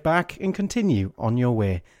nose, wave back, and continue on your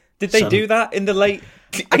way. Did they do that in the late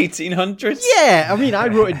 1800s? Yeah, I mean, I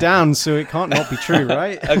wrote it down, so it can't not be true,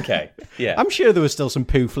 right? Okay, yeah. I'm sure there was still some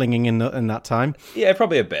poo flinging in that time. Yeah,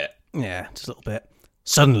 probably a bit. Yeah, just a little bit.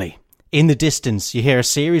 Suddenly, in the distance, you hear a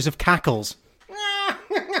series of cackles.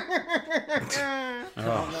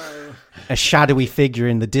 A shadowy figure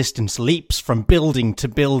in the distance leaps from building to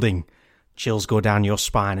building. Chills go down your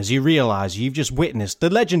spine as you realise you've just witnessed the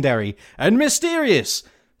legendary and mysterious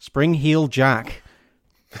Spring-Heel Jack.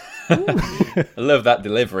 I love that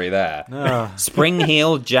delivery there.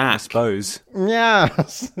 Spring-Heel Jack. I suppose.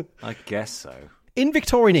 Yes. I guess so. In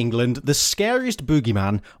Victorian England, the scariest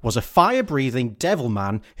boogeyman was a fire-breathing devil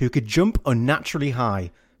man who could jump unnaturally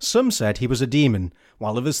high. Some said he was a demon,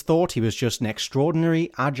 while others thought he was just an extraordinary,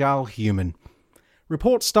 agile human.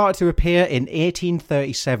 Reports started to appear in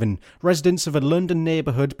 1837. Residents of a London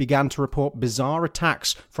neighbourhood began to report bizarre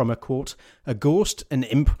attacks from a, quote, a ghost, an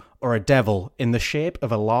imp, or a devil in the shape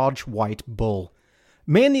of a large white bull.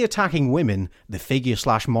 Mainly attacking women, the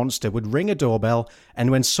figure/monster would ring a doorbell, and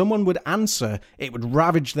when someone would answer, it would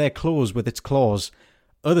ravage their clothes with its claws.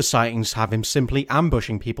 Other sightings have him simply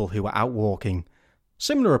ambushing people who were out walking.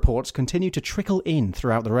 Similar reports continue to trickle in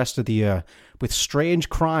throughout the rest of the year, with strange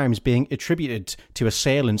crimes being attributed to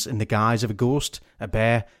assailants in the guise of a ghost, a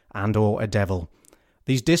bear, and or a devil. The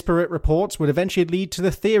These disparate reports would eventually lead to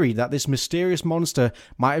the theory that this mysterious monster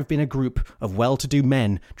might have been a group of well-to-do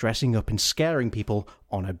men dressing up and scaring people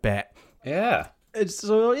on a bet. Yeah. It's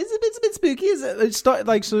a bit spooky, is it?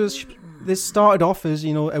 This started off as,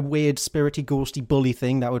 you know, a weird, spirity, ghosty bully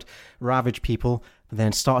thing that would ravage people, but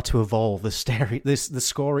then started to evolve. The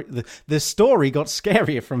story got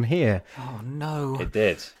scarier from here. Oh, no. It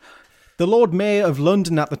did. The Lord Mayor of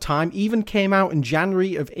London at the time even came out in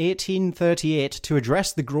January of 1838 to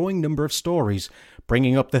address the growing number of stories,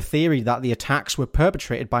 bringing up the theory that the attacks were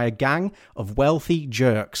perpetrated by a gang of wealthy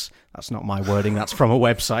jerks. That's not my wording, that's from a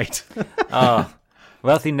website.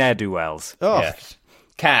 Wealthy ne'er-do-wells. Oh. Yeah.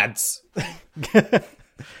 Cads.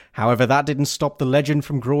 However, that didn't stop the legend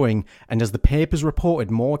from growing, and as the papers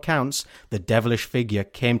reported more accounts, the devilish figure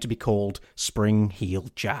came to be called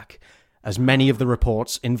Spring-Heeled Jack, as many of the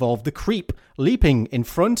reports involved the creep leaping in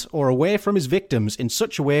front or away from his victims in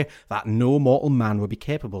such a way that no mortal man would be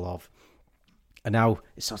capable of. And now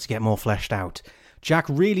it starts to get more fleshed out. Jack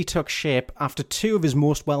really took shape after two of his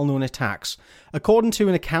most well-known attacks. According to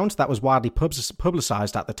an account that was widely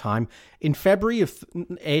publicised at the time, in February of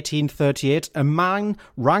 1838, a man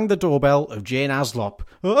rang the doorbell of Jane Aslop.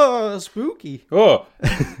 Oh, spooky. Oh,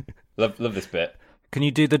 love this bit. Can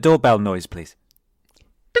you do the doorbell noise, please?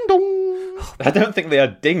 Ding dong. I don't think they are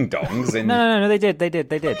ding-dongs in... No, they did.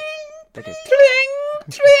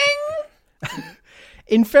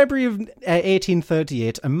 In February of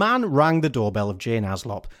 1838, a man rang the doorbell of Jane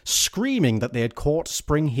Aslop, screaming that they had caught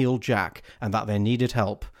Spring-Heeled Jack and that they needed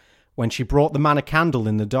help. When she brought the man a candle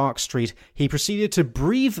in the dark street, he proceeded to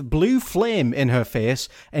breathe blue flame in her face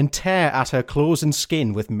and tear at her clothes and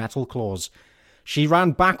skin with metal claws. She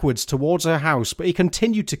ran backwards towards her house, but he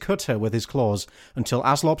continued to cut her with his claws until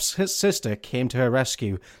Aslop's sister came to her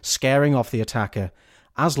rescue, scaring off the attacker.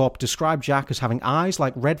 Aslop described Jack as having eyes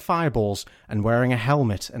like red fireballs and wearing a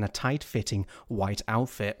helmet and a tight-fitting white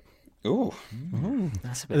outfit. Ooh.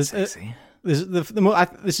 That's a bit sexy.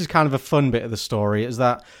 This is kind of a fun bit of the story, is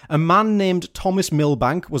that a man named Thomas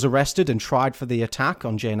Milbank was arrested and tried for the attack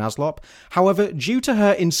on Jane Aslop. However, due to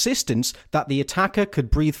her insistence that the attacker could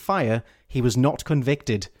breathe fire, he was not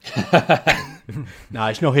convicted. Nah,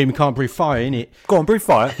 it's not him who can't breathe fire, innit? Go on, breathe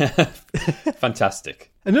fire. Fantastic.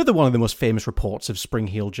 Another one of the most famous reports of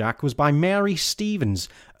Spring-Heeled Jack was by Mary Stevens,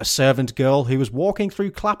 a servant girl who was walking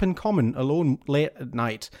through Clapham Common alone late at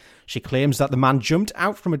night. She claims that the man jumped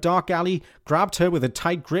out from a dark alley, grabbed her with a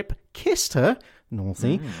tight grip, kissed her,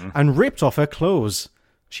 naughty, and ripped off her clothes.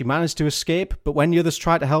 She managed to escape, but when the others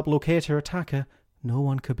tried to help locate her attacker, no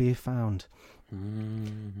one could be found.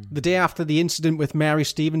 The day after the incident with Mary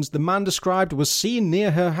Stevens, the man described was seen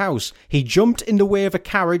near her house. He jumped in the way of a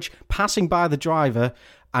carriage passing by the driver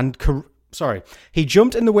and... He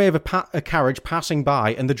jumped in the way of a carriage passing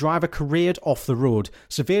by and the driver careered off the road,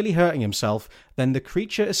 severely hurting himself. Then the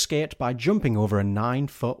creature escaped by jumping over a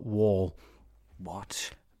 9-foot wall.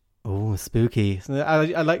 What? Oh, spooky.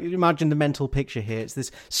 I like imagine the mental picture here. It's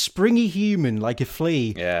this springy human like a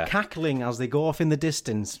flea, cackling as they go off in the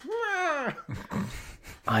distance.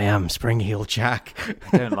 I am Spring-Heeled Jack.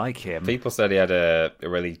 I don't like him. People said he had a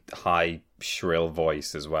really high, shrill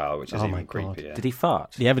voice as well, which is even creepier. Did he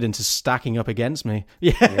fart? The evidence is stacking up against me.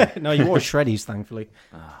 Yeah. No, he wore shreddies, thankfully.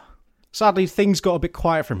 Sadly, things got a bit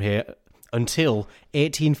quiet from here until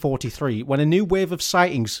 1843, when a new wave of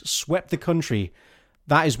sightings swept the country.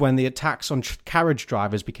 That is when the attacks on carriage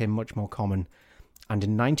drivers became much more common. And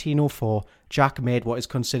in 1904, Jack made what is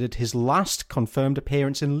considered his last confirmed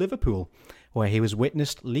appearance in Liverpool, where he was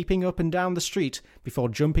witnessed leaping up and down the street before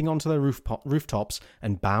jumping onto the rooftops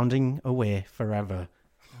and bounding away forever.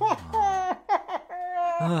 Oh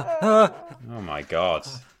my god.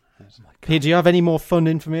 Hey, do you have any more fun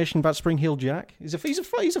information about Spring-Heeled Jack? He's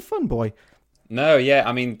a fun boy. No, yeah,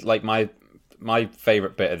 I mean, like my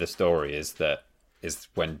favourite bit of the story is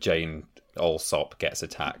when Jane Alsop gets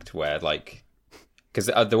attacked, where like...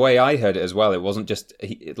 Because the way I heard it as well, it wasn't just...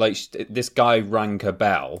 this guy rang her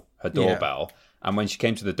doorbell, and when she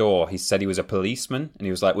came to the door, he said he was a policeman, and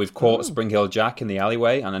he was like, we've caught Spring-Heeled Jack in the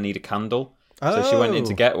alleyway, and I need a candle. So she went in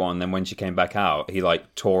to get one, then when she came back out, he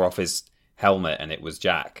like tore off his helmet, and it was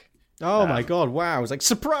Jack. Oh my god, wow. It was like,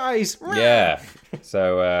 surprise! Yeah.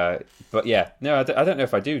 So, but yeah, no, I don't know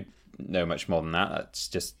if I do know much more than that. That's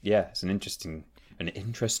just, it's an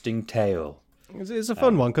interesting tale. It's a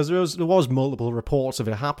fun one because there was multiple reports of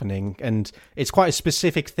it happening, and it's quite a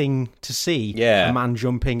specific thing to see. Yeah, a man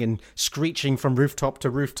jumping and screeching from rooftop to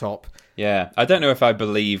rooftop. Yeah, I don't know if I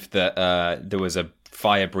believe that there was a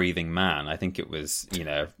fire-breathing man. I think it was,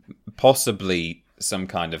 possibly some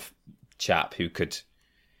kind of chap who could.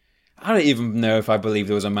 I don't even know if I believe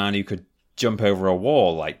there was a man who could jump over a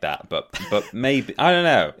wall like that, but maybe, I don't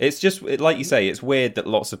know. It's just, like you say, it's weird that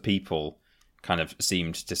lots of people kind of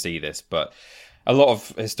seemed to see this, but a lot of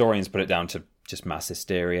historians put it down to just mass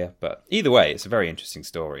hysteria. But either way, it's a very interesting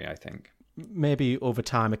story, I think. Maybe over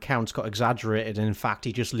time accounts got exaggerated, and in fact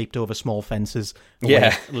he just leaped over small fences,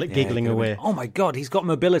 giggling away. Oh my god, he's got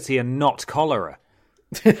mobility and not cholera.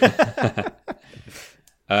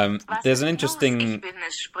 There's an interesting...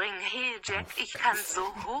 Ich kann so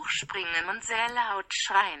hoch springen und sehr laut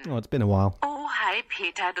schreien. Oh, it's been a while. Oh, hi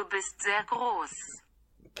Peter, du bist sehr groß.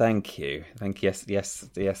 Thank you.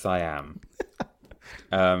 Yes, I am.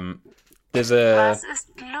 There's a... Was ist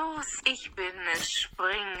los? Ich bin es,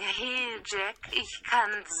 Spring-Heel-Jack. Ich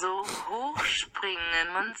kann so hoch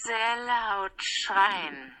springen und sehr laut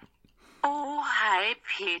schreien. Oh, hi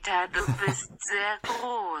Peter, du bist sehr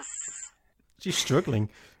groß. She's struggling.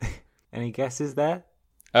 Any guesses there?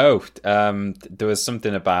 Oh, there was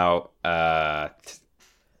something about...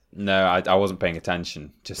 No, I wasn't paying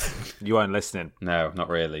attention. Just You weren't listening. No, not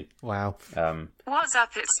really. Wow. What's up?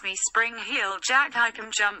 It's me, Spring Heel Jack. I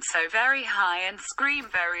can jump so very high and scream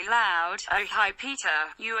very loud. Oh, hi,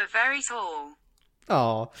 Peter. You are very tall.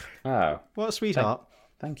 Oh, what a sweetheart.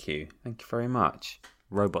 Thank you very much.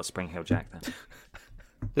 Robot Spring Hill Jack, then.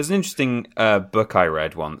 There's an interesting book I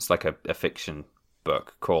read once, like a fiction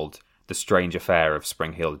book called The Strange Affair of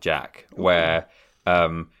Spring Heel Jack, where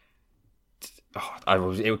it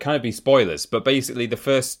would kind of be spoilers, but basically the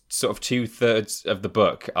first sort of 2/3 of the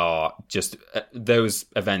book are just those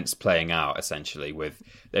events playing out, essentially.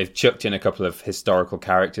 They've chucked in a couple of historical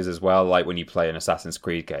characters as well, like when you play an Assassin's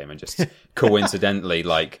Creed game, and just coincidentally,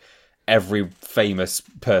 like every famous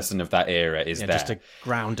person of that era is there. Just to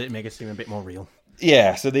ground it, make it seem a bit more real.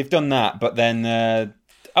 Yeah, so they've done that, but then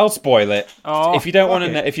I'll spoil it. Oh, if you don't want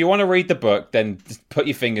to, if you want to read the book, then just put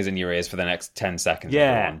your fingers in your ears for the next 10 seconds.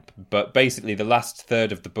 Yeah. Everyone. But basically, the last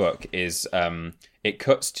third of the book is it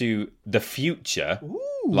cuts to the future,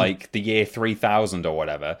 like the year 3000 or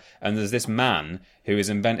whatever, and there's this man who has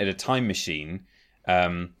invented a time machine.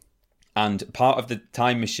 And part of the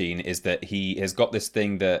time machine is that he has got this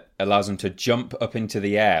thing that allows him to jump up into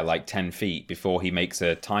the air like 10 feet before he makes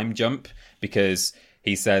a time jump, because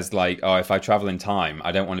he says, like, oh, if I travel in time,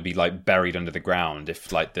 I don't want to be like buried under the ground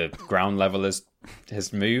if like the ground level has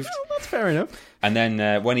moved. Oh, that's fair enough. And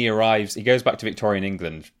then when he arrives, he goes back to Victorian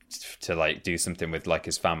England to like do something with like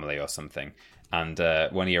his family or something. And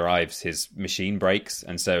when he arrives, his machine breaks,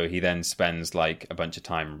 and so he then spends like a bunch of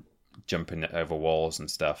time jumping over walls and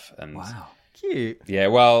stuff. And Wow. Cute. yeah,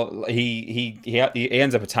 well, he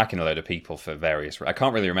ends up attacking a load of people for various... I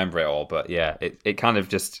can't really remember it all, but yeah, it kind of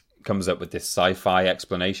just comes up with this sci-fi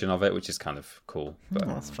explanation of it, which is kind of cool. But,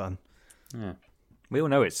 That's fun. yeah. We all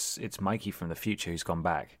know it's Mikey from the future who's gone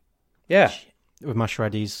back. Yeah. With my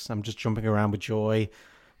shreddies, I'm just jumping around with joy.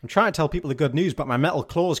 I'm trying to tell people the good news, but my metal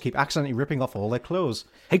claws keep accidentally ripping off all their clothes.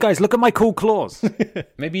 Hey guys, look at my cool claws.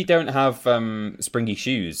 Maybe you don't have springy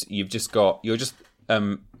shoes. You're just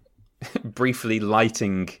briefly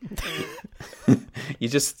lighting. You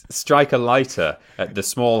just strike a lighter at the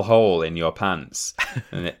small hole in your pants,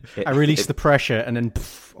 and I release the pressure, and then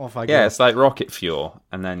off I go. Yeah, it's like rocket fuel,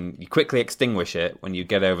 and then you quickly extinguish it when you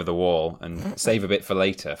get over the wall, and save a bit for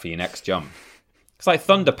later for your next jump. It's like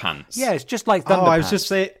Thunderpants. Yeah, it's just like Thunderpants. Oh, I was just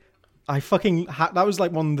saying, I fucking that was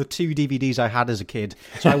like one of the 2 DVDs I had as a kid,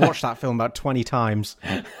 so I watched that film about 20 times.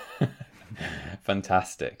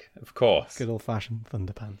 Fantastic, of course. Good old-fashioned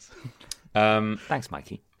Thunderpants. Thanks,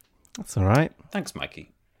 Mikey. That's all right. Thanks,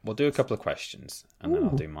 Mikey. We'll do a couple of questions, and then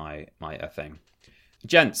I'll do my thing.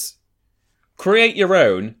 Gents, create your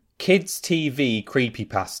own kids' TV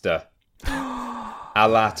creepypasta. A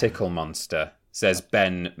la Tickle Monster, says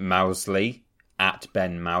Ben Mousley. At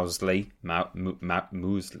Ben Mousley.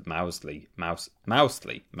 Mousley.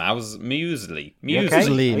 You okay?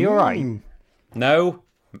 Are you all right? No.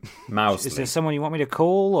 Mousley. Is there someone you want me to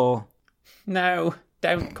call, or...? No,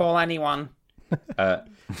 don't call anyone.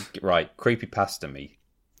 Right, creepypasta me.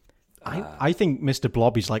 I think Mr.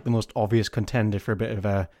 Blobby's like the most obvious contender for a bit of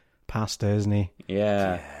a pasta, isn't he?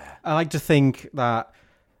 Yeah. I like to think that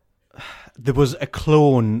there was a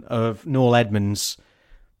clone of Noel Edmonds,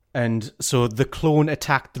 and so the clone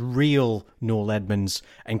attacked the real Noel Edmonds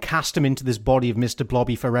and cast him into this body of Mr.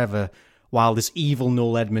 Blobby forever, while this evil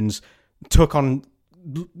Noel Edmonds took on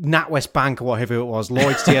NatWest Bank or whatever it was,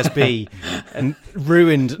 Lloyd's TSB, and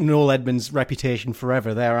ruined Noel Edmonds' reputation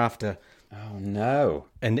forever thereafter. Oh, no.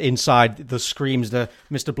 And inside, the screams, the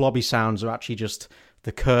Mr. Blobby sounds are actually just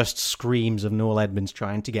the cursed screams of Noel Edmonds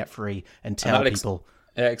trying to get free and tell people.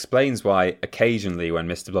 It explains why occasionally when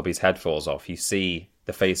Mr. Blobby's head falls off, you see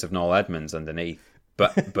the face of Noel Edmonds underneath.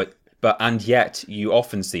 But and yet you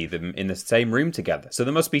often see them in the same room together. So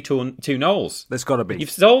there must be two Noels. There's got to be. You've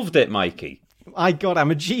solved it, Mikey.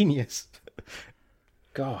 I'm a genius.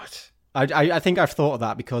 God. I think I've thought of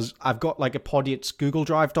that because I've got like a Podiat's Google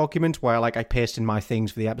Drive document where like I paste in my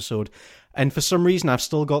things for the episode, and for some reason I've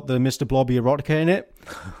still got the Mr. Blobby erotica in it.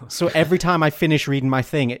 So every time I finish reading my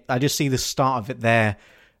thing, I just see the start of it there,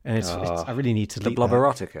 and it's I really need to The delete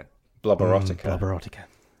Blobberotica. Blobberotica. Blobberotica.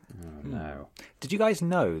 Oh, no. Did you guys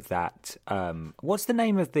know that? What's the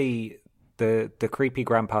name of the creepy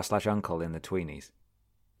grandpa / uncle in the Tweenies?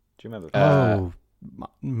 Do you remember?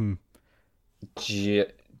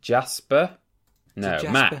 Jasper? No,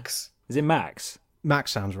 Jasper? Max. Is it Max? Max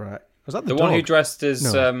sounds right. Was that The the one who dog? dressed as...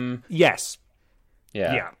 Yes.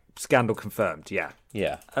 Yeah. Yeah. Scandal confirmed. Yeah.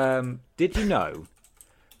 Yeah. Did you know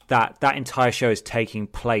that entire show is taking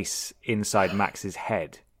place inside Max's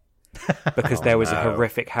head? Because there was a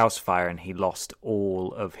horrific house fire and he lost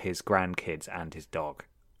all of his grandkids and his dog.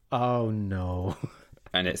 Oh no.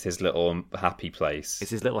 And it's his little happy place.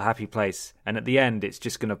 It's his little happy place. And at the end, it's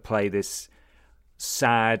just going to play this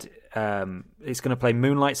sad... it's going to play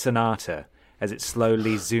Moonlight Sonata as it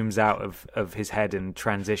slowly zooms out of his head and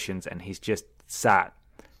transitions, and he's just sat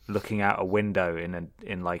looking out a window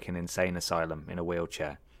in like an insane asylum in a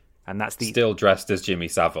wheelchair. And that's the... Still dressed as Jimmy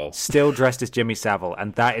Savile. Still dressed as Jimmy Savile.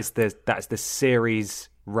 And that's the series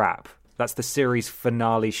wrap. That's the series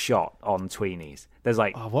finale shot on Tweenies. There's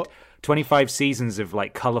like... what? 25 seasons of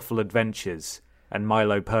like colourful adventures and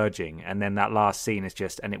Milo purging, and then that last scene is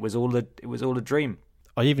just, and it was all a dream.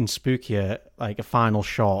 Or even spookier, like a final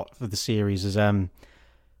shot for the series is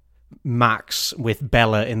Max with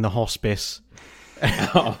Bella in the hospice.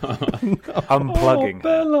 Unplugging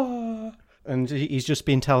Bella. And he's just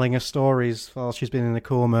been telling her stories while she's been in a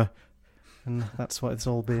coma. And that's what it's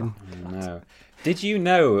all been. No. Did you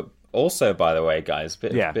know, also, by the way, guys,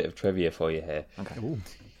 bit of trivia for you here. Okay. Ooh.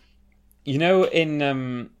 You know,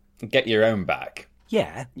 in Get Your Own Back,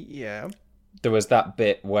 Yeah. there was that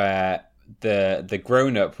bit where the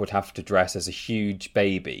grown-up would have to dress as a huge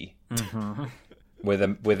baby with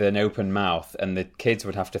an open mouth, and the kids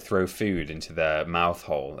would have to throw food into their mouth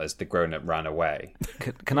hole as the grown-up ran away.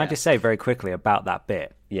 Can I just say very quickly about that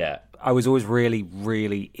bit? Yeah. I was always really,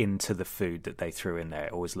 really into the food that they threw in there.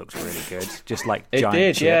 It always looks really good. Just like It giant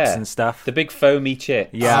did, chips yeah. and stuff. The big foamy chips.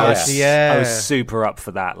 Yeah, yeah. I was super up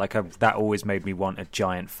for that. Like that always made me want a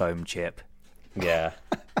giant foam chip. Yeah.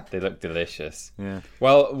 They look delicious. Yeah.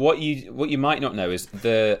 Well, what you might not know is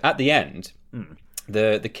at the end,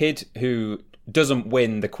 the kid who doesn't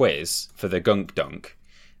win the quiz for the gunk dunk,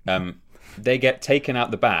 they get taken out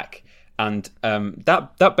the back, and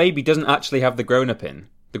that baby doesn't actually have the grown up in.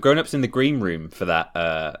 The grown up's in the green room for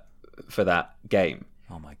that game.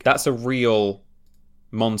 Oh my god. That's a real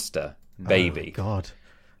monster baby. Oh, God.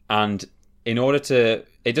 And in order to...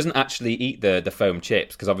 It doesn't actually eat the foam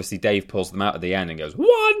chips, because obviously Dave pulls them out at the end and goes, 1,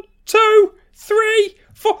 2, 3,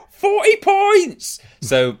 4, 40 points!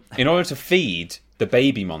 So in order to feed the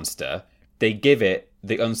baby monster, they give it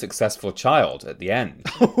the unsuccessful child at the end.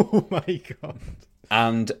 Oh, my God.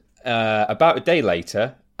 And about a day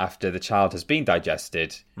later, after the child has been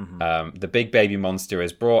digested, the big baby monster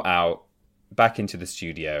is brought out back into the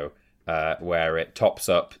studio where it tops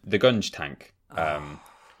up the gunge tank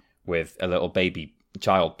with a little baby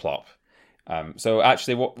child plop. So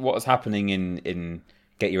actually what is happening in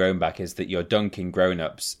Get Your Own Back is that you're dunking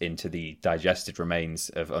grown-ups into the digested remains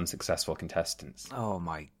of unsuccessful contestants. Oh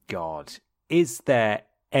my god. Is there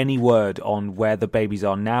any word on where the babies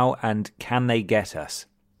are now, and can they get us?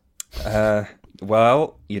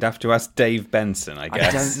 Well, you'd have to ask Dave Benson, I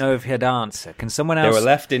guess. I don't know if he'd answer. Can someone They else... were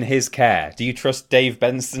left in his care. Do you trust Dave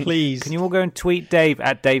Benson? Please. Can you all go and tweet Dave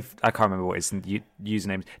at Dave... I can't remember what his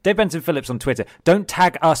username is. Dave Benson Phillips on Twitter. Don't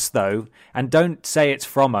tag us, though, and don't say it's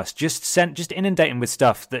from us. Just inundate him with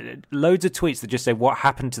stuff. Loads of tweets that just say, what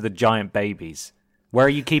happened to the giant babies? Where are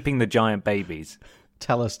you keeping the giant babies?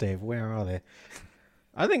 Tell us, Dave, where are they?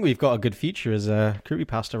 I think we've got a good future as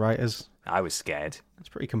creepypasta writers. I was scared. It's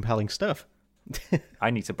pretty compelling stuff.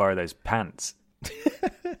 I need to borrow those pants.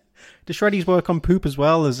 Does Shreddy's work on poop as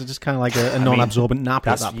well? Is it just kind of like a non-absorbent nappy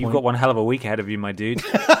at that point? You've got one hell of a week ahead of you, my dude.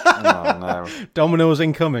 Oh, no. Dominoes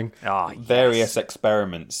incoming. Oh, yes. Various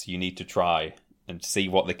experiments you need to try and see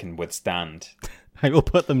what they can withstand. I will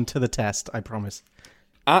put them to the test, I promise.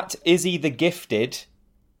 At Izzy the Gifted,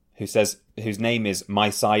 whose name is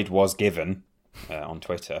My Side Was Given on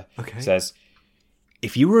Twitter, says,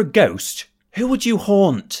 if you were a ghost, who would you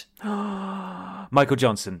haunt? Michael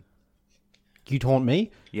Johnson. You'd haunt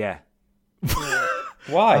me? Yeah.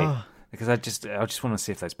 Why? Because I just want to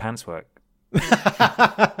see if those pants work.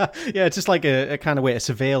 Yeah, it's just like a kind of way of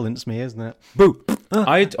surveillance me, isn't it? Boo!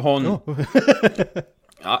 I'd horn.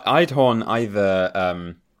 I'd horn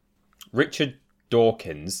either Richard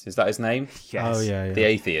Dawkins. Is that his name? Yes. Oh, yeah. The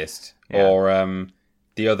atheist, Yeah. or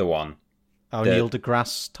the other one. Oh, Neil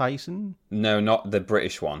deGrasse Tyson? No, not the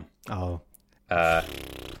British one. Oh.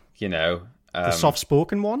 You know, The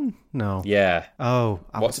soft-spoken one? No. yeah, Oh,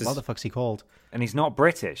 What's his- what the fuck's he called? And he's not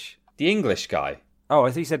British. the English guy. Oh, I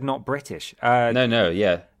thought you said not British. No,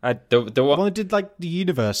 yeah. The Well, one. he did, like, the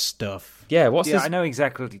universe stuff. Yeah, what's Yeah, his I know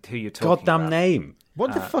exactly who you're talking goddamn about. name?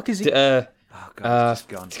 What the fuck is he? Oh, God, it's just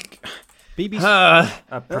gone. BBC?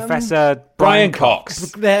 Professor Brian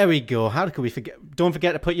Cox. There we go. How could we forget? Don't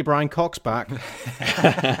forget to put your Brian Cox back.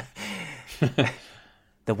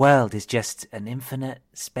 The world is just an infinite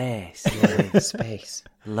space. Space.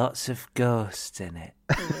 Lots of ghosts in it.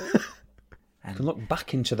 You can look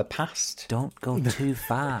back into the past. Don't go too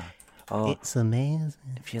far. Or It's amazing.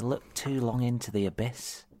 if you look too long into the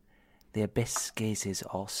abyss gazes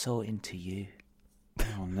also into you.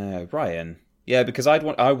 Oh no, Brian. Yeah, because I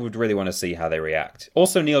would really want to see how they react.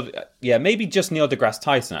 Also, maybe just Neil deGrasse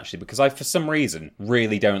Tyson actually, because I for some reason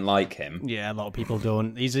really don't like him. Yeah, a lot of people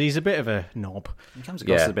don't. He's a bit of a knob. He comes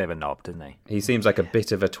across Yeah. as a bit of a knob, doesn't he? He seems like a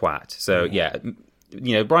bit of a twat. So yeah,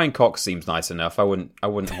 you know, Brian Cox seems nice enough. I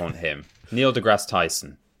wouldn't haunt him. Neil deGrasse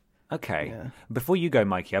Tyson. Okay. Before you go,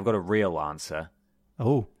 Mikey, I've got a real answer.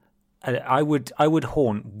 Oh. I would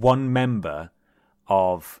haunt one member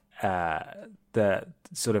of the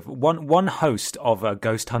sort of one host of a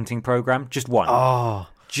ghost hunting program, just one. Oh.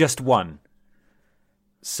 Just one.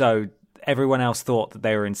 So everyone else thought that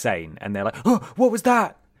they were insane, and they're like, "Oh, what was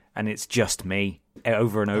that?" And it's just me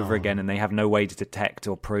over and over again, and they have no way to detect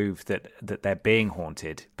or prove that they're being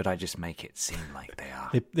haunted. But I just make it seem like they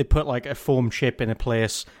are. They put like a foam chip in a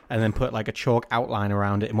place and then put like a chalk outline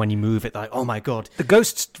around it, and when you move it, they're like, oh my god. The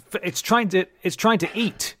ghost, it's trying to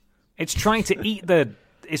eat. It's trying to eat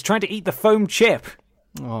the foam chip.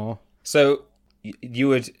 Oh. So you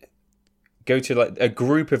would go to like a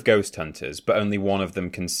group of ghost hunters, but only one of them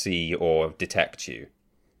can see or detect you.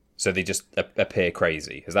 So they just appear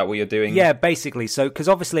crazy. Is that what you're doing? Yeah, basically. So, because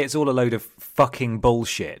obviously it's all a load of fucking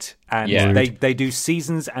bullshit. And Yeah. they do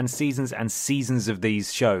seasons and seasons and seasons of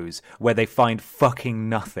these shows where they find fucking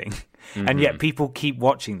nothing. And yet people keep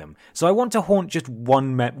watching them. So I want to haunt just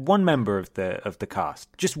one member of the cast.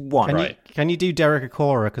 Just one. Right. Can you do Derek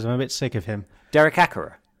Acora? Because I'm a bit sick of him. Derek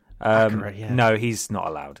Ackera. Ackera, yeah. No, he's not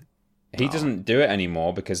allowed. He doesn't do it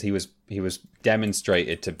anymore because he was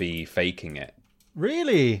demonstrated to be faking it.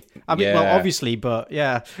 Really? I mean, Yeah. well, obviously, but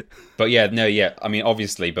yeah. But yeah, no, yeah. I mean,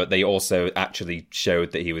 obviously, but they also actually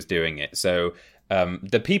showed that he was doing it. So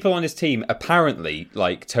the people on his team apparently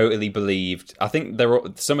like totally believed. I think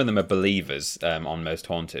some of them are believers on Most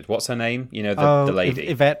Haunted. What's her name? You know, the lady.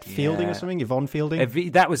 Yvette Fielding or something? Yvonne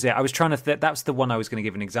Fielding? That was it. I was trying to. That's the one I was going to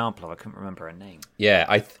give an example of. I couldn't remember her name. Yeah,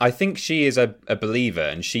 I think she is a believer,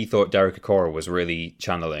 and she thought Derek Acora was really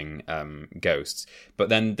channeling ghosts. But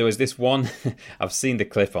then there was this one. I've seen the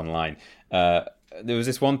clip online. There was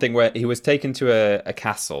this one thing where he was taken to a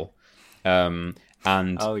castle, and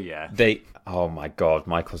Oh, yeah. Oh my God!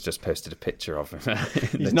 Michael's just posted a picture of him.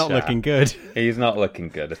 He's not looking good. He's not looking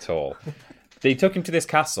good at all. They took him to this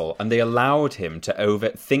castle and they allowed him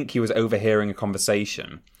to think he was overhearing a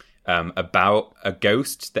conversation about a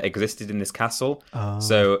ghost that existed in this castle.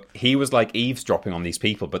 So he was like eavesdropping on these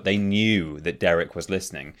people, but they knew that Derek was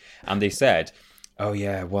listening. And they said, oh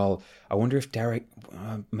yeah, well, I wonder if Derek,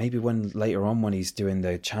 maybe later on when he's doing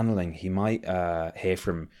the channeling, he might hear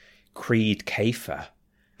from Creed Kafer.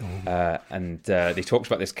 And they talked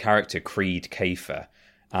about this character, Creed Kafer.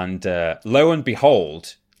 And lo and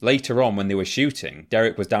behold, later on when they were shooting,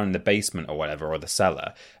 Derek was down in the basement or whatever, or the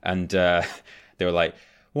cellar. And they were like,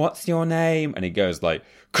 what's your name? And he goes like,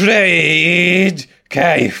 Creed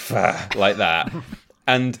Kafer, like that.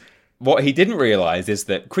 And what he didn't realise is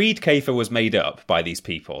that Creed Kafer was made up by these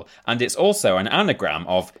people. And it's also an anagram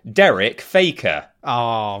of Derek Faker.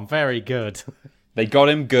 Oh, very good. They got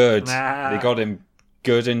him good. Nah. They got him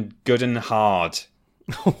good and hard.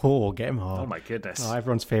 Oh, get him hard. Oh my goodness. Oh,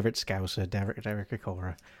 everyone's favourite scouser, Derek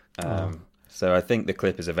Acora. So I think the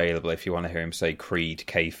clip is available if you want to hear him say Creed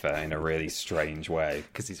Kafer in a really strange way.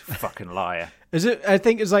 Because he's a fucking liar. Is it? I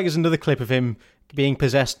think it's like there's another clip of him being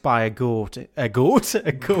possessed by a goat. A goat?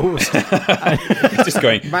 A ghost. He's just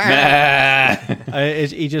going, "Meh."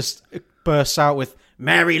 He just bursts out with,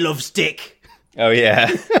 Mary loves Dick. Oh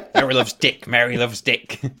yeah. Mary loves Dick. Mary loves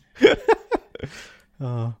Dick.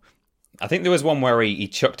 I think there was one where he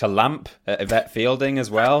chucked a lamp at Yvette Fielding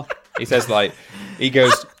as well. He says he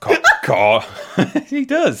goes, God. He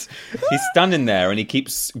does. He's standing there and he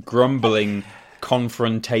keeps grumbling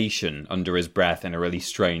confrontation under his breath in a really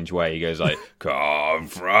strange way. He goes like,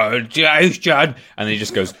 confrontation. And then he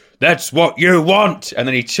just goes, that's what you want. And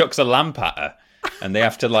then he chucks a lamp at her. And they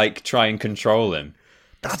have to like try and control him.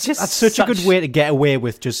 That's such a good way to get away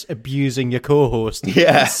with just abusing your co-host.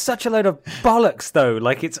 Yeah. It's such a load of bollocks, though.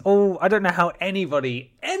 Like, it's all... I don't know how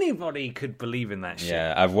anybody could believe in that shit.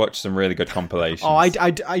 Yeah, I've watched some really good compilations. Oh,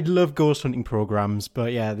 I love ghost hunting programs,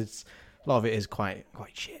 but yeah, a lot of it is quite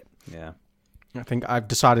shit. Yeah. I think I've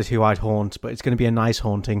decided who I'd haunt, but it's going to be a nice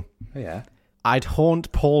haunting. Oh, yeah. I'd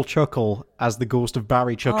haunt Paul Chuckle as the ghost of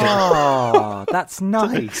Barry Chuckle. Oh, that's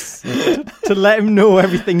nice. To let him know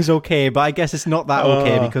everything's okay, but I guess it's not that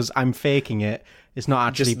okay because I'm faking it. It's not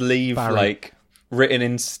actually Just leave, Barry. like, written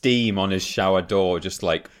in steam on his shower door, just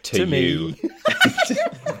like, to you. Me.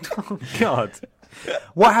 Oh, God.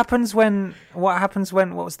 What happens when... What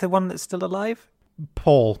was the one that's still alive?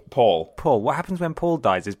 Paul. Paul. What happens when Paul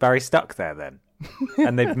dies? Is Barry stuck there then?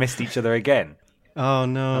 And they've missed each other again? Oh,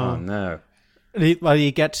 no. Oh, no.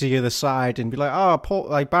 You get to the other side and be like, oh, Paul,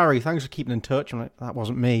 like, Barry, thanks for keeping in touch. I'm like, that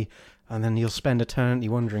wasn't me. And then you'll spend eternity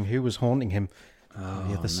wondering who was haunting him on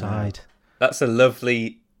the other side. That's a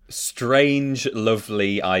lovely, strange,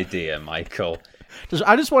 lovely idea, Michael.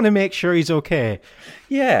 I just want to make sure he's okay.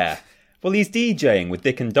 Yeah. Well, he's DJing with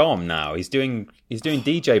Dick and Dom now. He's doing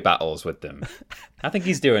DJ battles with them. I think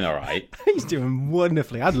he's doing all right. He's doing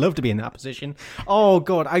wonderfully. I'd love to be in that position. Oh,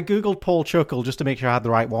 God. I Googled Paul Chuckle just to make sure I had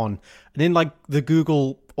the right one. And in, like, the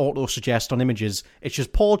Google auto-suggest on images, it's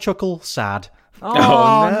just Paul Chuckle, sad. Oh,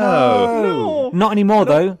 no. No. Not anymore,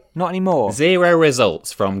 though. Not anymore. 0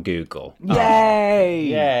 results from Google. Yay!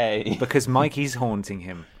 Yay. Because Mikey's haunting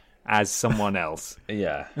him as someone else.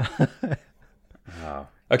 Yeah. Oh.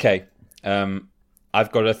 Okay.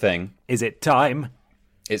 I've got a thing. Is it time?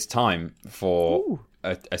 It's time for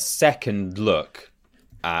a second look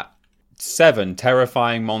at 7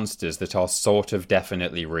 terrifying monsters that are sort of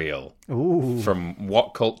definitely real. Ooh. From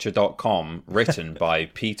whatculture.com, written by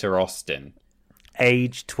Peter Austin.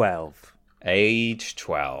 Age 12. Age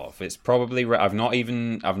 12. It's probably I've not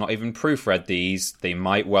even proofread these. They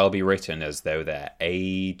might well be written as though they're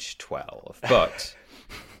age 12. But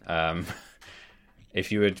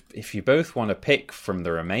if you both want to pick from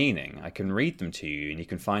the remaining, I can read them to you and you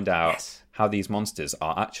can find out how these monsters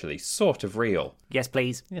are actually sort of real. Yes,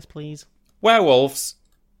 please. Yes, please. Werewolves,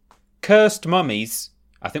 cursed mummies.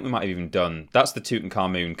 I think we might have even done... That's the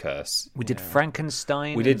Tutankhamun curse. We did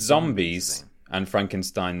Frankenstein. We did zombies and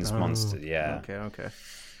Frankenstein's monster, yeah. Okay.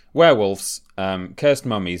 Werewolves, cursed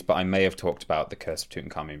mummies, but I may have talked about the curse of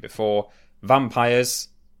Tutankhamun before. Vampires,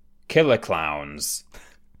 killer clowns,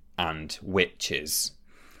 and witches.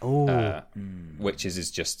 Oh. Witches is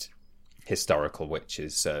just historical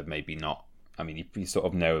witches, maybe not. I mean, you sort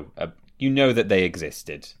of know... you know that they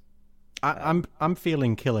existed. I'm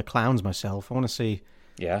feeling killer clowns myself. I want to see...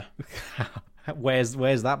 Yeah? Where's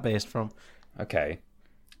that based from? Okay.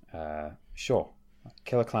 Sure.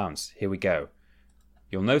 Killer clowns. Here we go.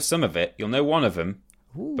 You'll know some of it. You'll know one of them.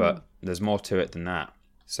 Ooh. But there's more to it than that.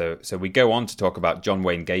 So we go on to talk about John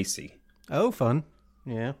Wayne Gacy. Oh, fun.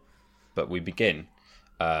 Yeah. But we begin.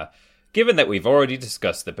 Given that we've already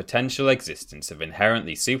discussed the potential existence of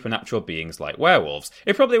inherently supernatural beings like werewolves,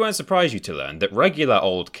 it probably won't surprise you to learn that regular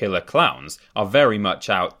old killer clowns are very much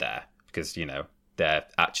out there. Because, they're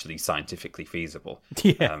actually scientifically feasible.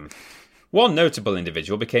 Yeah. One notable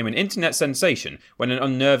individual became an internet sensation when an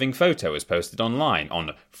unnerving photo was posted online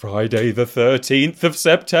on Friday the 13th of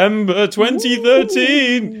September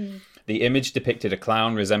 2013. Ooh. The image depicted a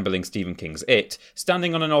clown resembling Stephen King's It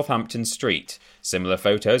standing on a Northampton street. Similar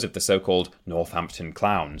photos of the so-called Northampton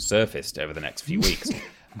clown surfaced over the next few weeks.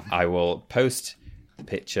 I will post the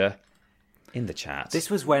picture in the chat. This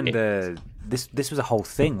was when this was a whole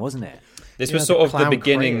thing, wasn't it? This was sort of the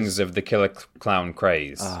beginnings of the killer clown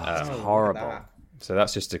craze. It's horrible. So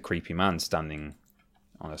that's just a creepy man standing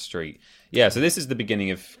on a street. Yeah, so this is the beginning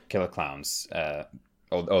of killer clowns,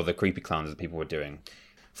 or the creepy clowns that people were doing.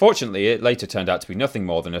 Fortunately, it later turned out to be nothing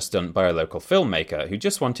more than a stunt by a local filmmaker who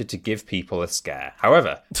just wanted to give people a scare.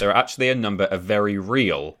 However, there are actually a number of very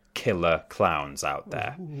real killer clowns out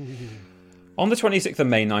there. On the 26th of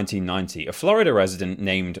May 1990, a Florida resident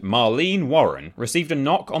named Marlene Warren received a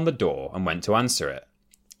knock on the door and went to answer it.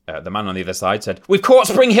 The man on the other side said, "We've caught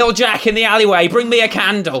Spring Hill Jack in the alleyway, bring me a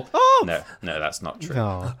candle." Oh! No, that's not true.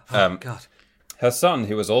 Oh. God. Her son,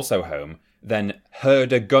 who was also home, then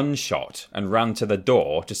heard a gunshot and ran to the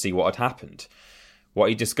door to see what had happened. What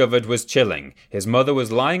he discovered was chilling. His mother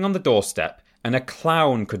was lying on the doorstep, and a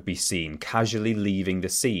clown could be seen casually leaving the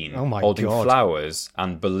scene, Oh my holding God. flowers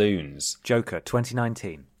and balloons. Joker,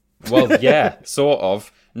 2019. Well, yeah, sort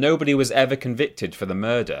of. Nobody was ever convicted for the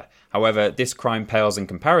murder. However, this crime pales in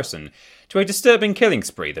comparison to a disturbing killing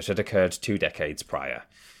spree that had occurred 2 decades prior.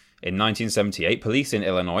 In 1978, police in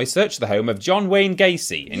Illinois searched the home of John Wayne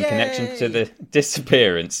Gacy in connection to the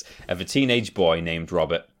disappearance of a teenage boy named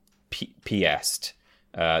Robert Piest.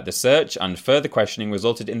 The search and further questioning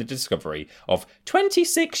resulted in the discovery of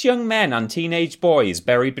 26 young men and teenage boys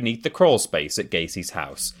buried beneath the crawl space at Gacy's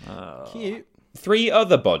house. Cute. 3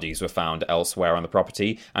 other bodies were found elsewhere on the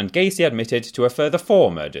property, and Gacy admitted to a further 4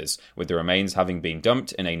 murders, with the remains having been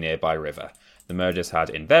dumped in a nearby river. The murders had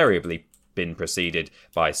invariably been preceded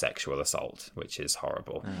by sexual assault, which is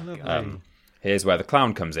horrible. Here's where the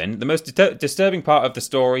clown comes in. The most disturbing part of the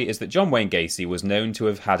story is that John Wayne Gacy was known to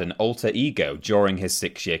have had an alter ego during his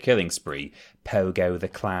 6-year killing spree, Pogo the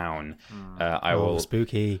Clown. I will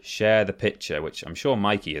Spooky. share the picture, which I'm sure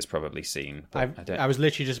Mikey has probably seen. But I was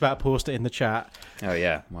literally just about to post it in the chat. Oh,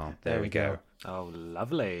 yeah. Well, there we go. Oh,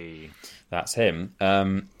 lovely. That's him.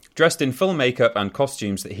 Dressed in full makeup and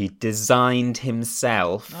costumes that he designed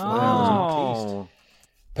himself. Oh.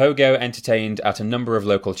 Pogo entertained at a number of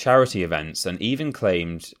local charity events and even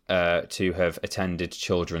claimed to have attended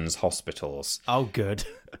children's hospitals. Oh, good.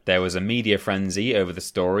 There was a media frenzy over the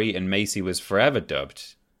story, and Gacy was forever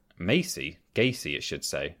dubbed... Gacy, it should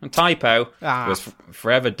say. A typo. Was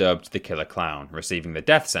forever dubbed the Killer Clown, receiving the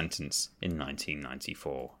death sentence in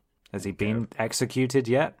 1994. Has he been executed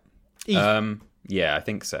yet? Yeah, I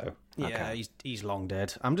think so. Yeah, he's long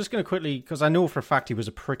dead. I'm just going to quickly, because I know for a fact he was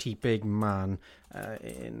a pretty big man.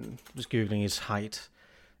 Just googling his height.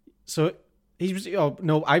 So he was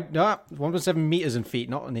 1.7 meters in feet,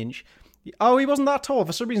 not an inch. Oh, he wasn't that tall.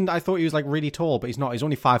 For some reason, I thought he was like really tall, but he's not. He's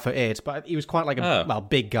only 5'8", but he was quite like a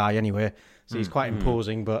big guy anyway. So he's quite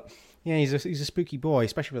imposing. But yeah, he's a spooky boy,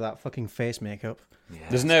 especially with that fucking face makeup. Yeah,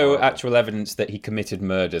 There's no actual evidence that he committed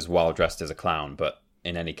murders while dressed as a clown, but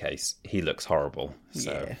in any case, he looks horrible.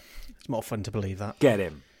 So. Yeah, it's more fun to believe that. Get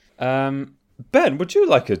him. Ben, would you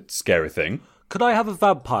like a scary thing? Could I have a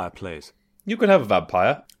vampire, please? You could have a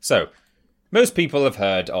vampire. So, most people have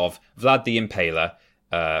heard of Vlad the Impaler,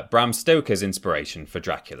 Bram Stoker's inspiration for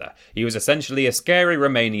Dracula. He was essentially a scary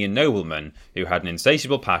Romanian nobleman who had an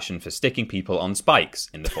insatiable passion for sticking people on spikes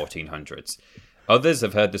in the 1400s. Others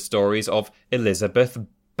have heard the stories of Elizabeth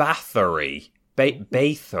Bathory,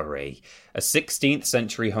 Bathory, a 16th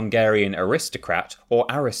century Hungarian aristocrat,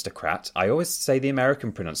 I always say the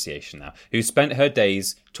American pronunciation now, who spent her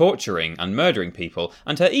days torturing and murdering people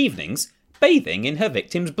and her evenings bathing in her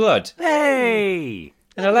victims' blood. Hey!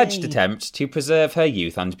 An alleged attempt to preserve her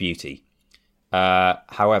youth and beauty.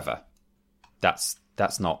 However, that's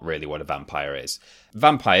not really what a vampire is.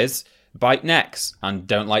 Vampires bite necks and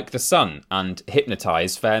don't like the sun and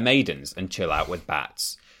hypnotise fair maidens and chill out with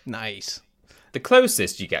bats. Nice. The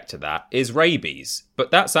closest you get to that is rabies,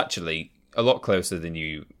 but that's actually a lot closer than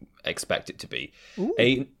you expect it to be. Ooh.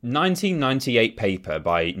 A 1998 paper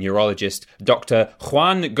by neurologist Dr.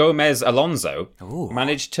 Juan Gomez Alonso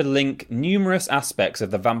managed to link numerous aspects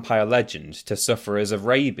of the vampire legend to sufferers of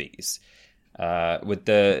rabies, with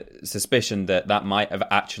the suspicion that might have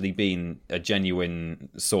actually been a genuine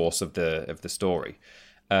source of the story.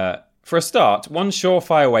 For a start, one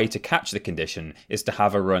surefire way to catch the condition is to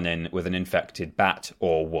have a run-in with an infected bat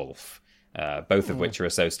or wolf, both of which are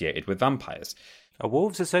associated with vampires. Are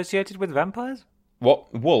wolves associated with vampires?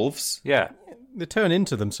 What, wolves? Yeah. They turn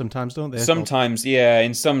into them sometimes, don't they? Sometimes, yeah.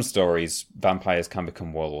 In some stories, vampires can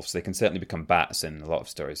become wolves. They can certainly become bats in a lot of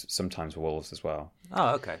stories. Sometimes wolves as well. Oh,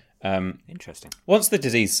 okay. Interesting. Once the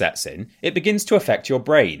disease sets in, it begins to affect your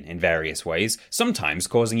brain in various ways, sometimes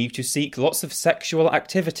causing you to seek lots of sexual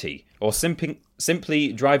activity, or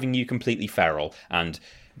simply driving you completely feral and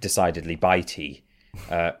decidedly bitey.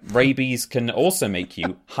 Rabies can also make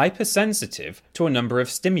you hypersensitive to a number of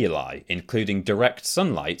stimuli, including direct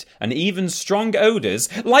sunlight and even strong odours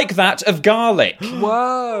like that of garlic.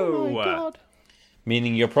 Whoa! Oh my God.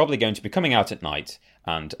 Meaning you're probably going to be coming out at night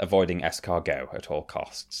and avoiding escargot at all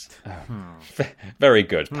costs. Very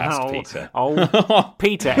good, past Peter. Oh,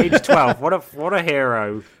 Peter, age 12. What a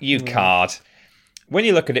hero. You card. When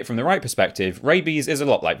you look at it from the right perspective, rabies is a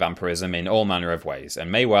lot like vampirism in all manner of ways, and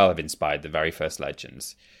may well have inspired the very first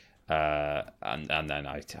legends. And then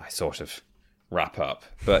I sort of wrap up.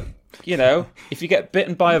 But, you know, if you get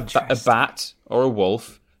bitten by a bat or a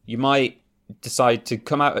wolf, you might decide to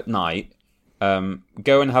come out at night,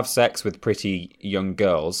 go and have sex with pretty young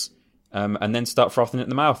girls, and then start frothing at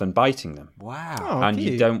the mouth and biting them. Wow. Oh, And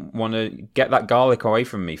cute. you don't want to get that garlic away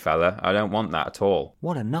from me, fella. I don't want that at all.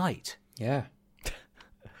 What a night. Yeah.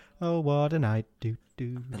 Oh, what a night.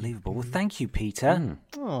 Unbelievable. Well, thank you, Peter.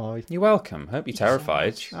 Oh, You're welcome. Hope you're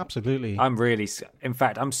terrified. absolutely. I'm really... In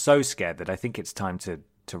fact, I'm so scared that I think it's time to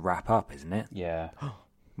wrap up, isn't it? Yeah,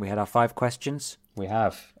 We had our 5 questions. we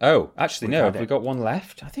have. Oh, actually, no. had Have we it. got one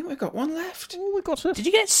left? I think we've got one left. Oh, we got to... Did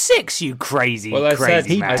you get 6, you crazy, Well, I crazy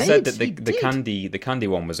said man? I said that He the candy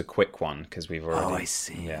one was a quick one because we've already. Oh, I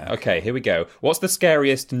see. Yeah. Okay, here we go. What's the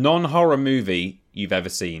scariest non-horror movie you've ever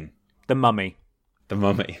seen? The Mummy. The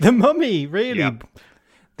Mummy. The Mummy, really? Yep.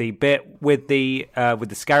 The bit with the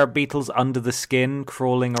scarab beetles under the skin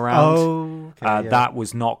crawling around. Oh, okay, yeah. That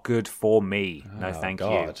was not good for me. No, thank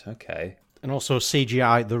God. Okay. And also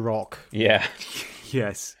CGI The Rock. Yeah. you.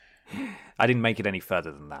 Yes. I didn't make it any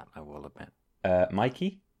further than that, I will admit.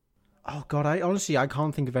 Mikey? Oh, God, I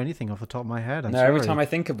can't think of anything off the top of my head. I'm No, sorry. every time I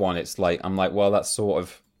think of one, it's like I'm like, well, that's sort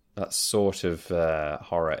of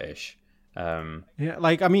horror-ish. Yeah,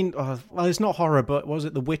 like, I mean, well, it's not horror, but was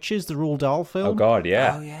it The Witches, the Roald Dahl film? Oh God,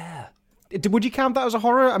 yeah. Oh, yeah. Would you count that as a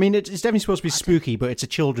horror? I mean, it's definitely supposed to be spooky, but it's a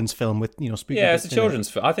children's film with, spooky Yeah, it's bits a in it. children's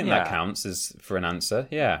film. I think that Yeah. counts as for an answer.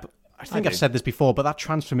 Yeah. I think I've said this before, but that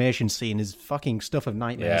transformation scene is fucking stuff of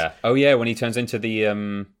nightmares. Yeah. Oh yeah, when he turns into the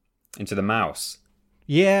mouse.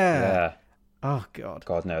 Yeah. Yeah. Oh, God.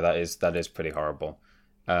 God, no, that is pretty horrible.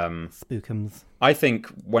 Spookums. I think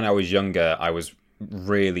when I was younger, I was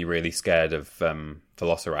really, really scared of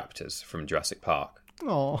velociraptors from Jurassic Park.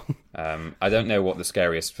 Oh. I don't know what the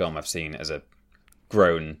scariest film I've seen as a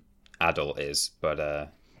grown adult is, but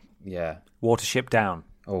yeah. Watership Down.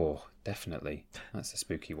 Oh, definitely. That's a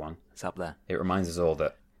spooky one. It's up there. It reminds us all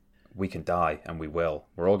that we can die, and we will.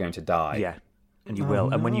 We're all going to die. Yeah. And you will.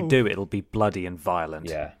 And when you do, it'll be bloody and violent.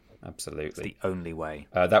 Yeah, absolutely. The only way.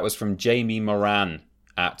 That was from Jamie Moran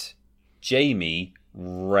at Jamie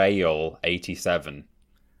Rail 87.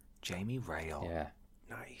 Jamie Rail. Yeah.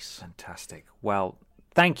 Nice. Fantastic. Well,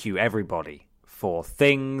 thank you, everybody, for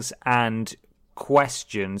things and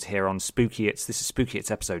questions here on Spooky It's. This is Spooky It's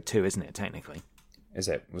episode 2, isn't it, technically? Is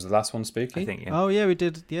it? Was the last one spooky? I think, yeah. Oh, yeah, we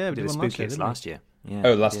did. Yeah, we did a one Spooky It's didn't we? last year. Yeah,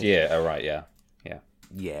 Oh, last year. Oh, right, yeah. Yeah.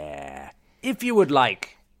 Yeah. If you would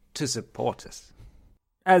like to support us,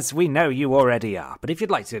 as we know you already are, but if you'd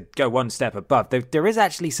like to go one step above, there is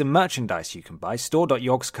actually some merchandise you can buy.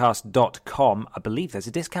 store.yogscast.com. I believe there's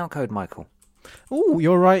a discount code, Michael. Oh,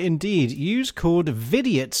 you're right indeed. Use code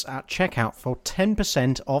VIDIOTS at checkout for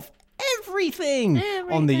 10% off everything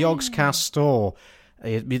on the Yogscast store.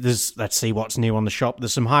 Let's see what's new on the shop.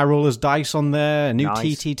 There's some High Rollers dice on there, a new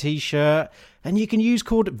Nice. TT t-shirt, and you can use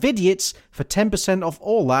code VIDIOTS for 10% off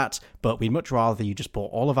all that, but we'd much rather you just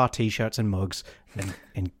bought all of our t-shirts and mugs,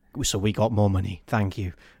 and so we got more money. Thank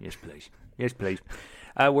you. Yes, please. Yes, please.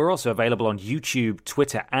 We're also available on YouTube,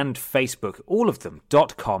 Twitter, and Facebook, all of them,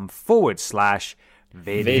 .com/Vidiots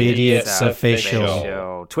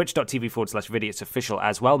Official. Twitch.tv/Vidiots Official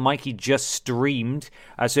as well. Mikey just streamed.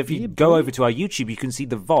 So if you go over to our YouTube, you can see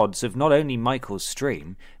the VODs of not only Michael's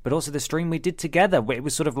stream, but also the stream we did together. It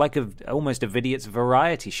was sort of like almost a Vidiots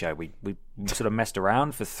variety show. We sort of messed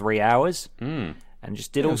around for 3 hours and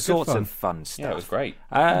just did all was good sorts fun. of fun stuff. Yeah, it was great.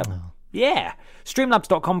 Yeah.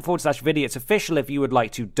 Streamlabs.com/Vidiots Official if you would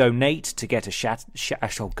like to donate to get a shat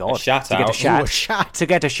oh God. A shat to get a out. shat, Ooh, a shat. to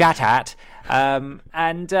get a shat at. All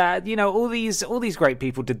these great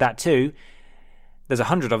people did that too. There's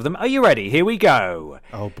 100 of them. Are you ready? Here we go.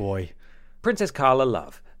 Oh, boy. Princess Carla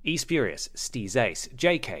Love, E. Spurious, Steez Ace,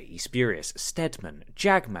 J.K., E. Spurious, Stedman,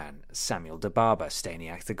 Jagman, Samuel de Barber,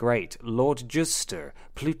 Staniac the Great, Lord Juster,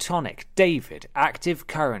 Plutonic, David, Active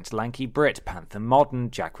Current, Lanky Brit, Panther Modern,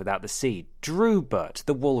 Jack Without the Seed, Drewbert,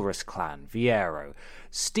 The Walrus Clan, Viero,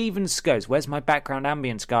 Stephen Scose, where's my background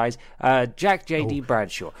ambience, guys? Jack J.D.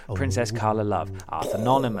 Bradshaw, Princess Carla Love, Arthur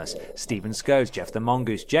Anonymous, Stephen Scose, Jeff the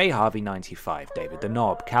Mongoose, J. Harvey 95, David the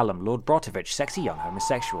Knob, Callum, Lord Brotovich, Sexy Young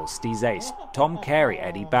Homosexual, Steez Ace, Tom Carey,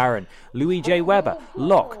 Eddie Barron, Louis J. Weber,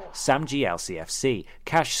 Locke, Sam G. LCFC,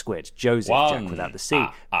 Cash Squid, Joseph, Jack Without the Sea,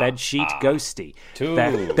 Bedsheet Ghosty,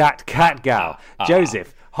 That Cat Gal,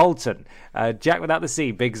 Joseph, Holton, Jack Without the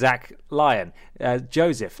Sea, Big Zach Lion,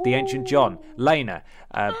 Joseph, The Ancient John, Lena,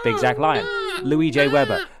 Big Zach Lion, Louis J.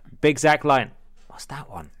 Weber, Big Zach Lion. What's that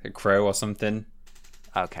one? A crow or something.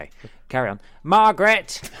 Okay, carry on.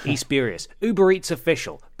 Margaret, E. Spurious, Uber Eats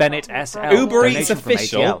Official, Bennett SL. Uber Eats donation from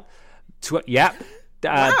Official? ATL. Yep.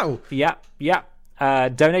 Wow. Yep.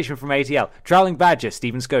 Donation from ATL. Trowling Badger,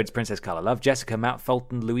 Stephen Scodes, Princess Colour Love, Jessica Matt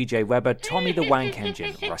Fulton, Louis J. Weber, Tommy the Wank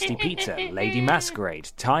Engine, Rusty Pizza, Lady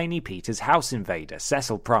Masquerade, Tiny Peter's House Invader,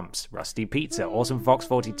 Cecil Prumps, Rusty Pizza, Awesome Fox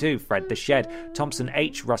 42, Fred the Shed, Thompson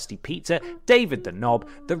H, Rusty Pizza, David the Knob,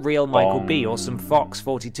 The Real Michael B, Awesome Fox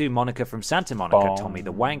 42, Monica from Santa Monica, Tommy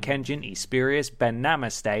the Wank Engine, Esperius, Ben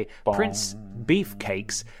Namaste, Prince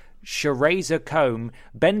Beefcakes, Shereza Combe,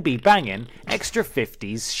 Ben B. Bangin, Extra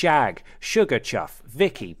 50s, Shag, Sugar Chuff,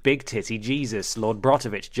 Vicky, Big Titty Jesus, Lord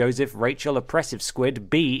Brotovich, Joseph, Rachel, Oppressive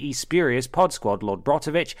Squid, B. Esperius, Pod Squad, Lord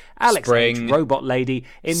Brotovich, Alex Spring. H, Robot Lady,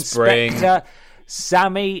 Inspector,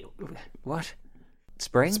 Sammy... What?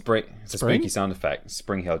 Spring? It's a spooky sound effect.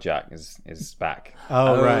 Spring Hill Jack is back.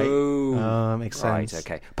 Oh, right. Makes sense. Right,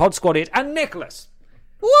 okay. Pod Squadded and Nicholas.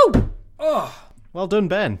 Woo! Oh. Well done,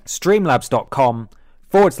 Ben.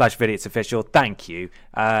 Streamlabs.com/Vidiots Official. Thank you.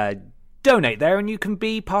 Donate there and you can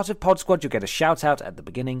be part of Pod Squad. You'll get a shout out at the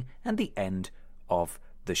beginning and the end of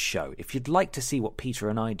the show. If you'd like to see what Peter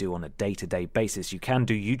and I do on a day-to-day basis, you can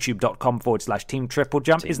do youtube.com/Team Triple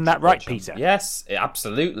Jump. Isn't that right, Peter? Yes,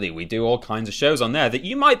 absolutely. We do all kinds of shows on there that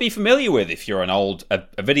you might be familiar with if you're a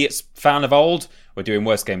Vidiots fan of old. We're doing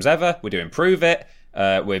Worst Games Ever. We're doing Prove It.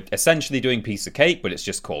 We're essentially doing Piece of Cake, but it's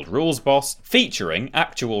just called Rules Boss, featuring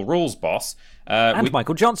actual Rules Boss. And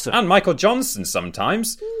Michael Johnson. And Michael Johnson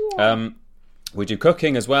sometimes. We do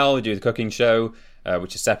cooking as well. We do the cooking show,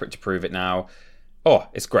 which is separate to Prove It Now. Oh,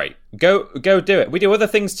 it's great. Go do it. We do other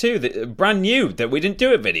things too, that brand new, that we didn't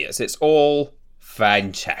do at Vidiots. It's all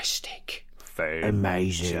fantastic.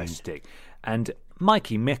 Amazing. And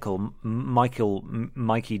Mikey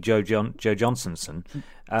Joe Johnsonson,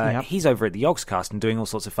 he's over at the Yogscast and doing all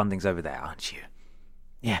sorts of fun things over there, aren't you?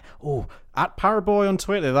 Yeah. Oh, at Paraboy on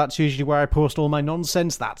Twitter, that's usually where I post all my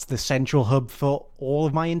nonsense. That's the central hub for all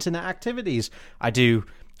of my internet activities.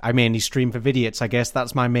 I mainly stream for Vidiots. I guess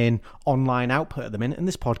that's my main online output at the minute in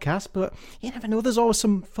this podcast. But you never know. There's always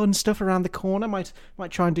some fun stuff around the corner. Might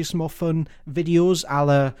try and do some more fun videos, a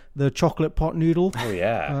la the chocolate pot noodle. Oh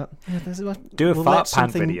yeah. Do a fart pan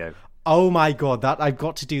video. Oh my god, that I've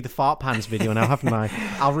got to do the fart pans video now, haven't I?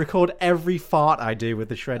 I'll record every fart I do with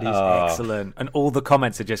the shreddies. Oh. Excellent. And all the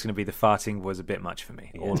comments are just going to be the farting was a bit much for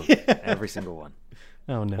me. All of them. Every single one.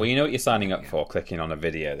 Oh no. Well, you know what you're signing up for, clicking on a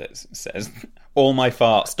video that says, all my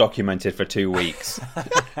farts documented for 2 weeks,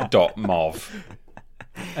 .mov.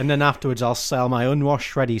 And then afterwards I'll sell my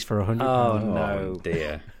unwashed shreddies for £100. Oh no.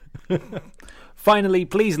 Dear. Finally,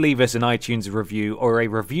 please leave us an iTunes review or a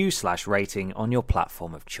review/rating on your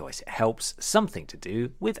platform of choice. It helps. Something to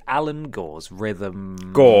do with Alan Gore's rhythm.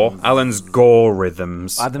 Alan's Gore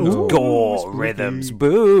rhythms. Alan's Gore rhythms.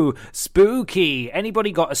 Boo! Spooky!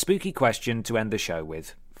 Anybody got a spooky question to end the show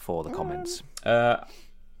with for the comments?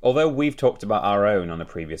 Although we've talked about our own on a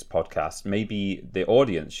previous podcast, maybe the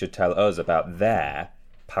audience should tell us about their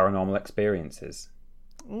paranormal experiences.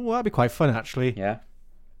 Oh, that'd be quite fun, actually. Yeah.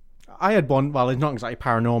 I had one, well, it's not exactly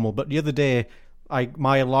paranormal, but the other day,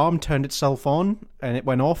 my alarm turned itself on, and it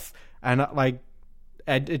went off, and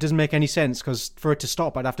it doesn't make any sense, because for it to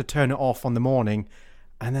stop, I'd have to turn it off on the morning,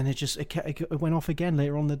 and then it went off again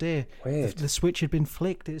later on the day. Weird. The switch had been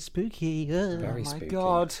flicked. It's spooky. Very spooky. Oh, my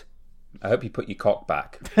God. I hope you put your cock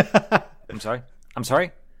back. I'm sorry?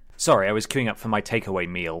 Sorry, I was queuing up for my takeaway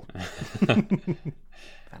meal.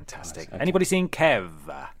 Fantastic. Okay. Anybody seen Kev?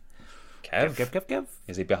 Kev?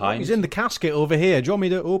 Is he behind? He's in the casket over here. Do you want me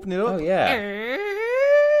to open it up? Oh, yeah.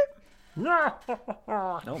 Oh,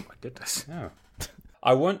 my goodness. Oh.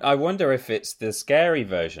 I wonder if it's the scary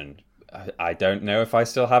version. I don't know if I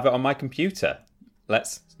still have it on my computer.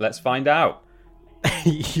 Let's find out.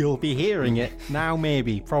 You'll be hearing it now,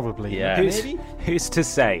 maybe, probably. Yeah. Who's to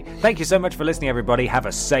say? Thank you so much for listening, everybody. Have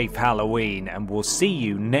a safe Halloween, and we'll see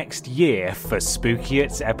you next year for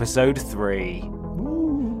Spookiots Episode 3.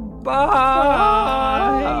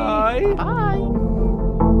 Bye.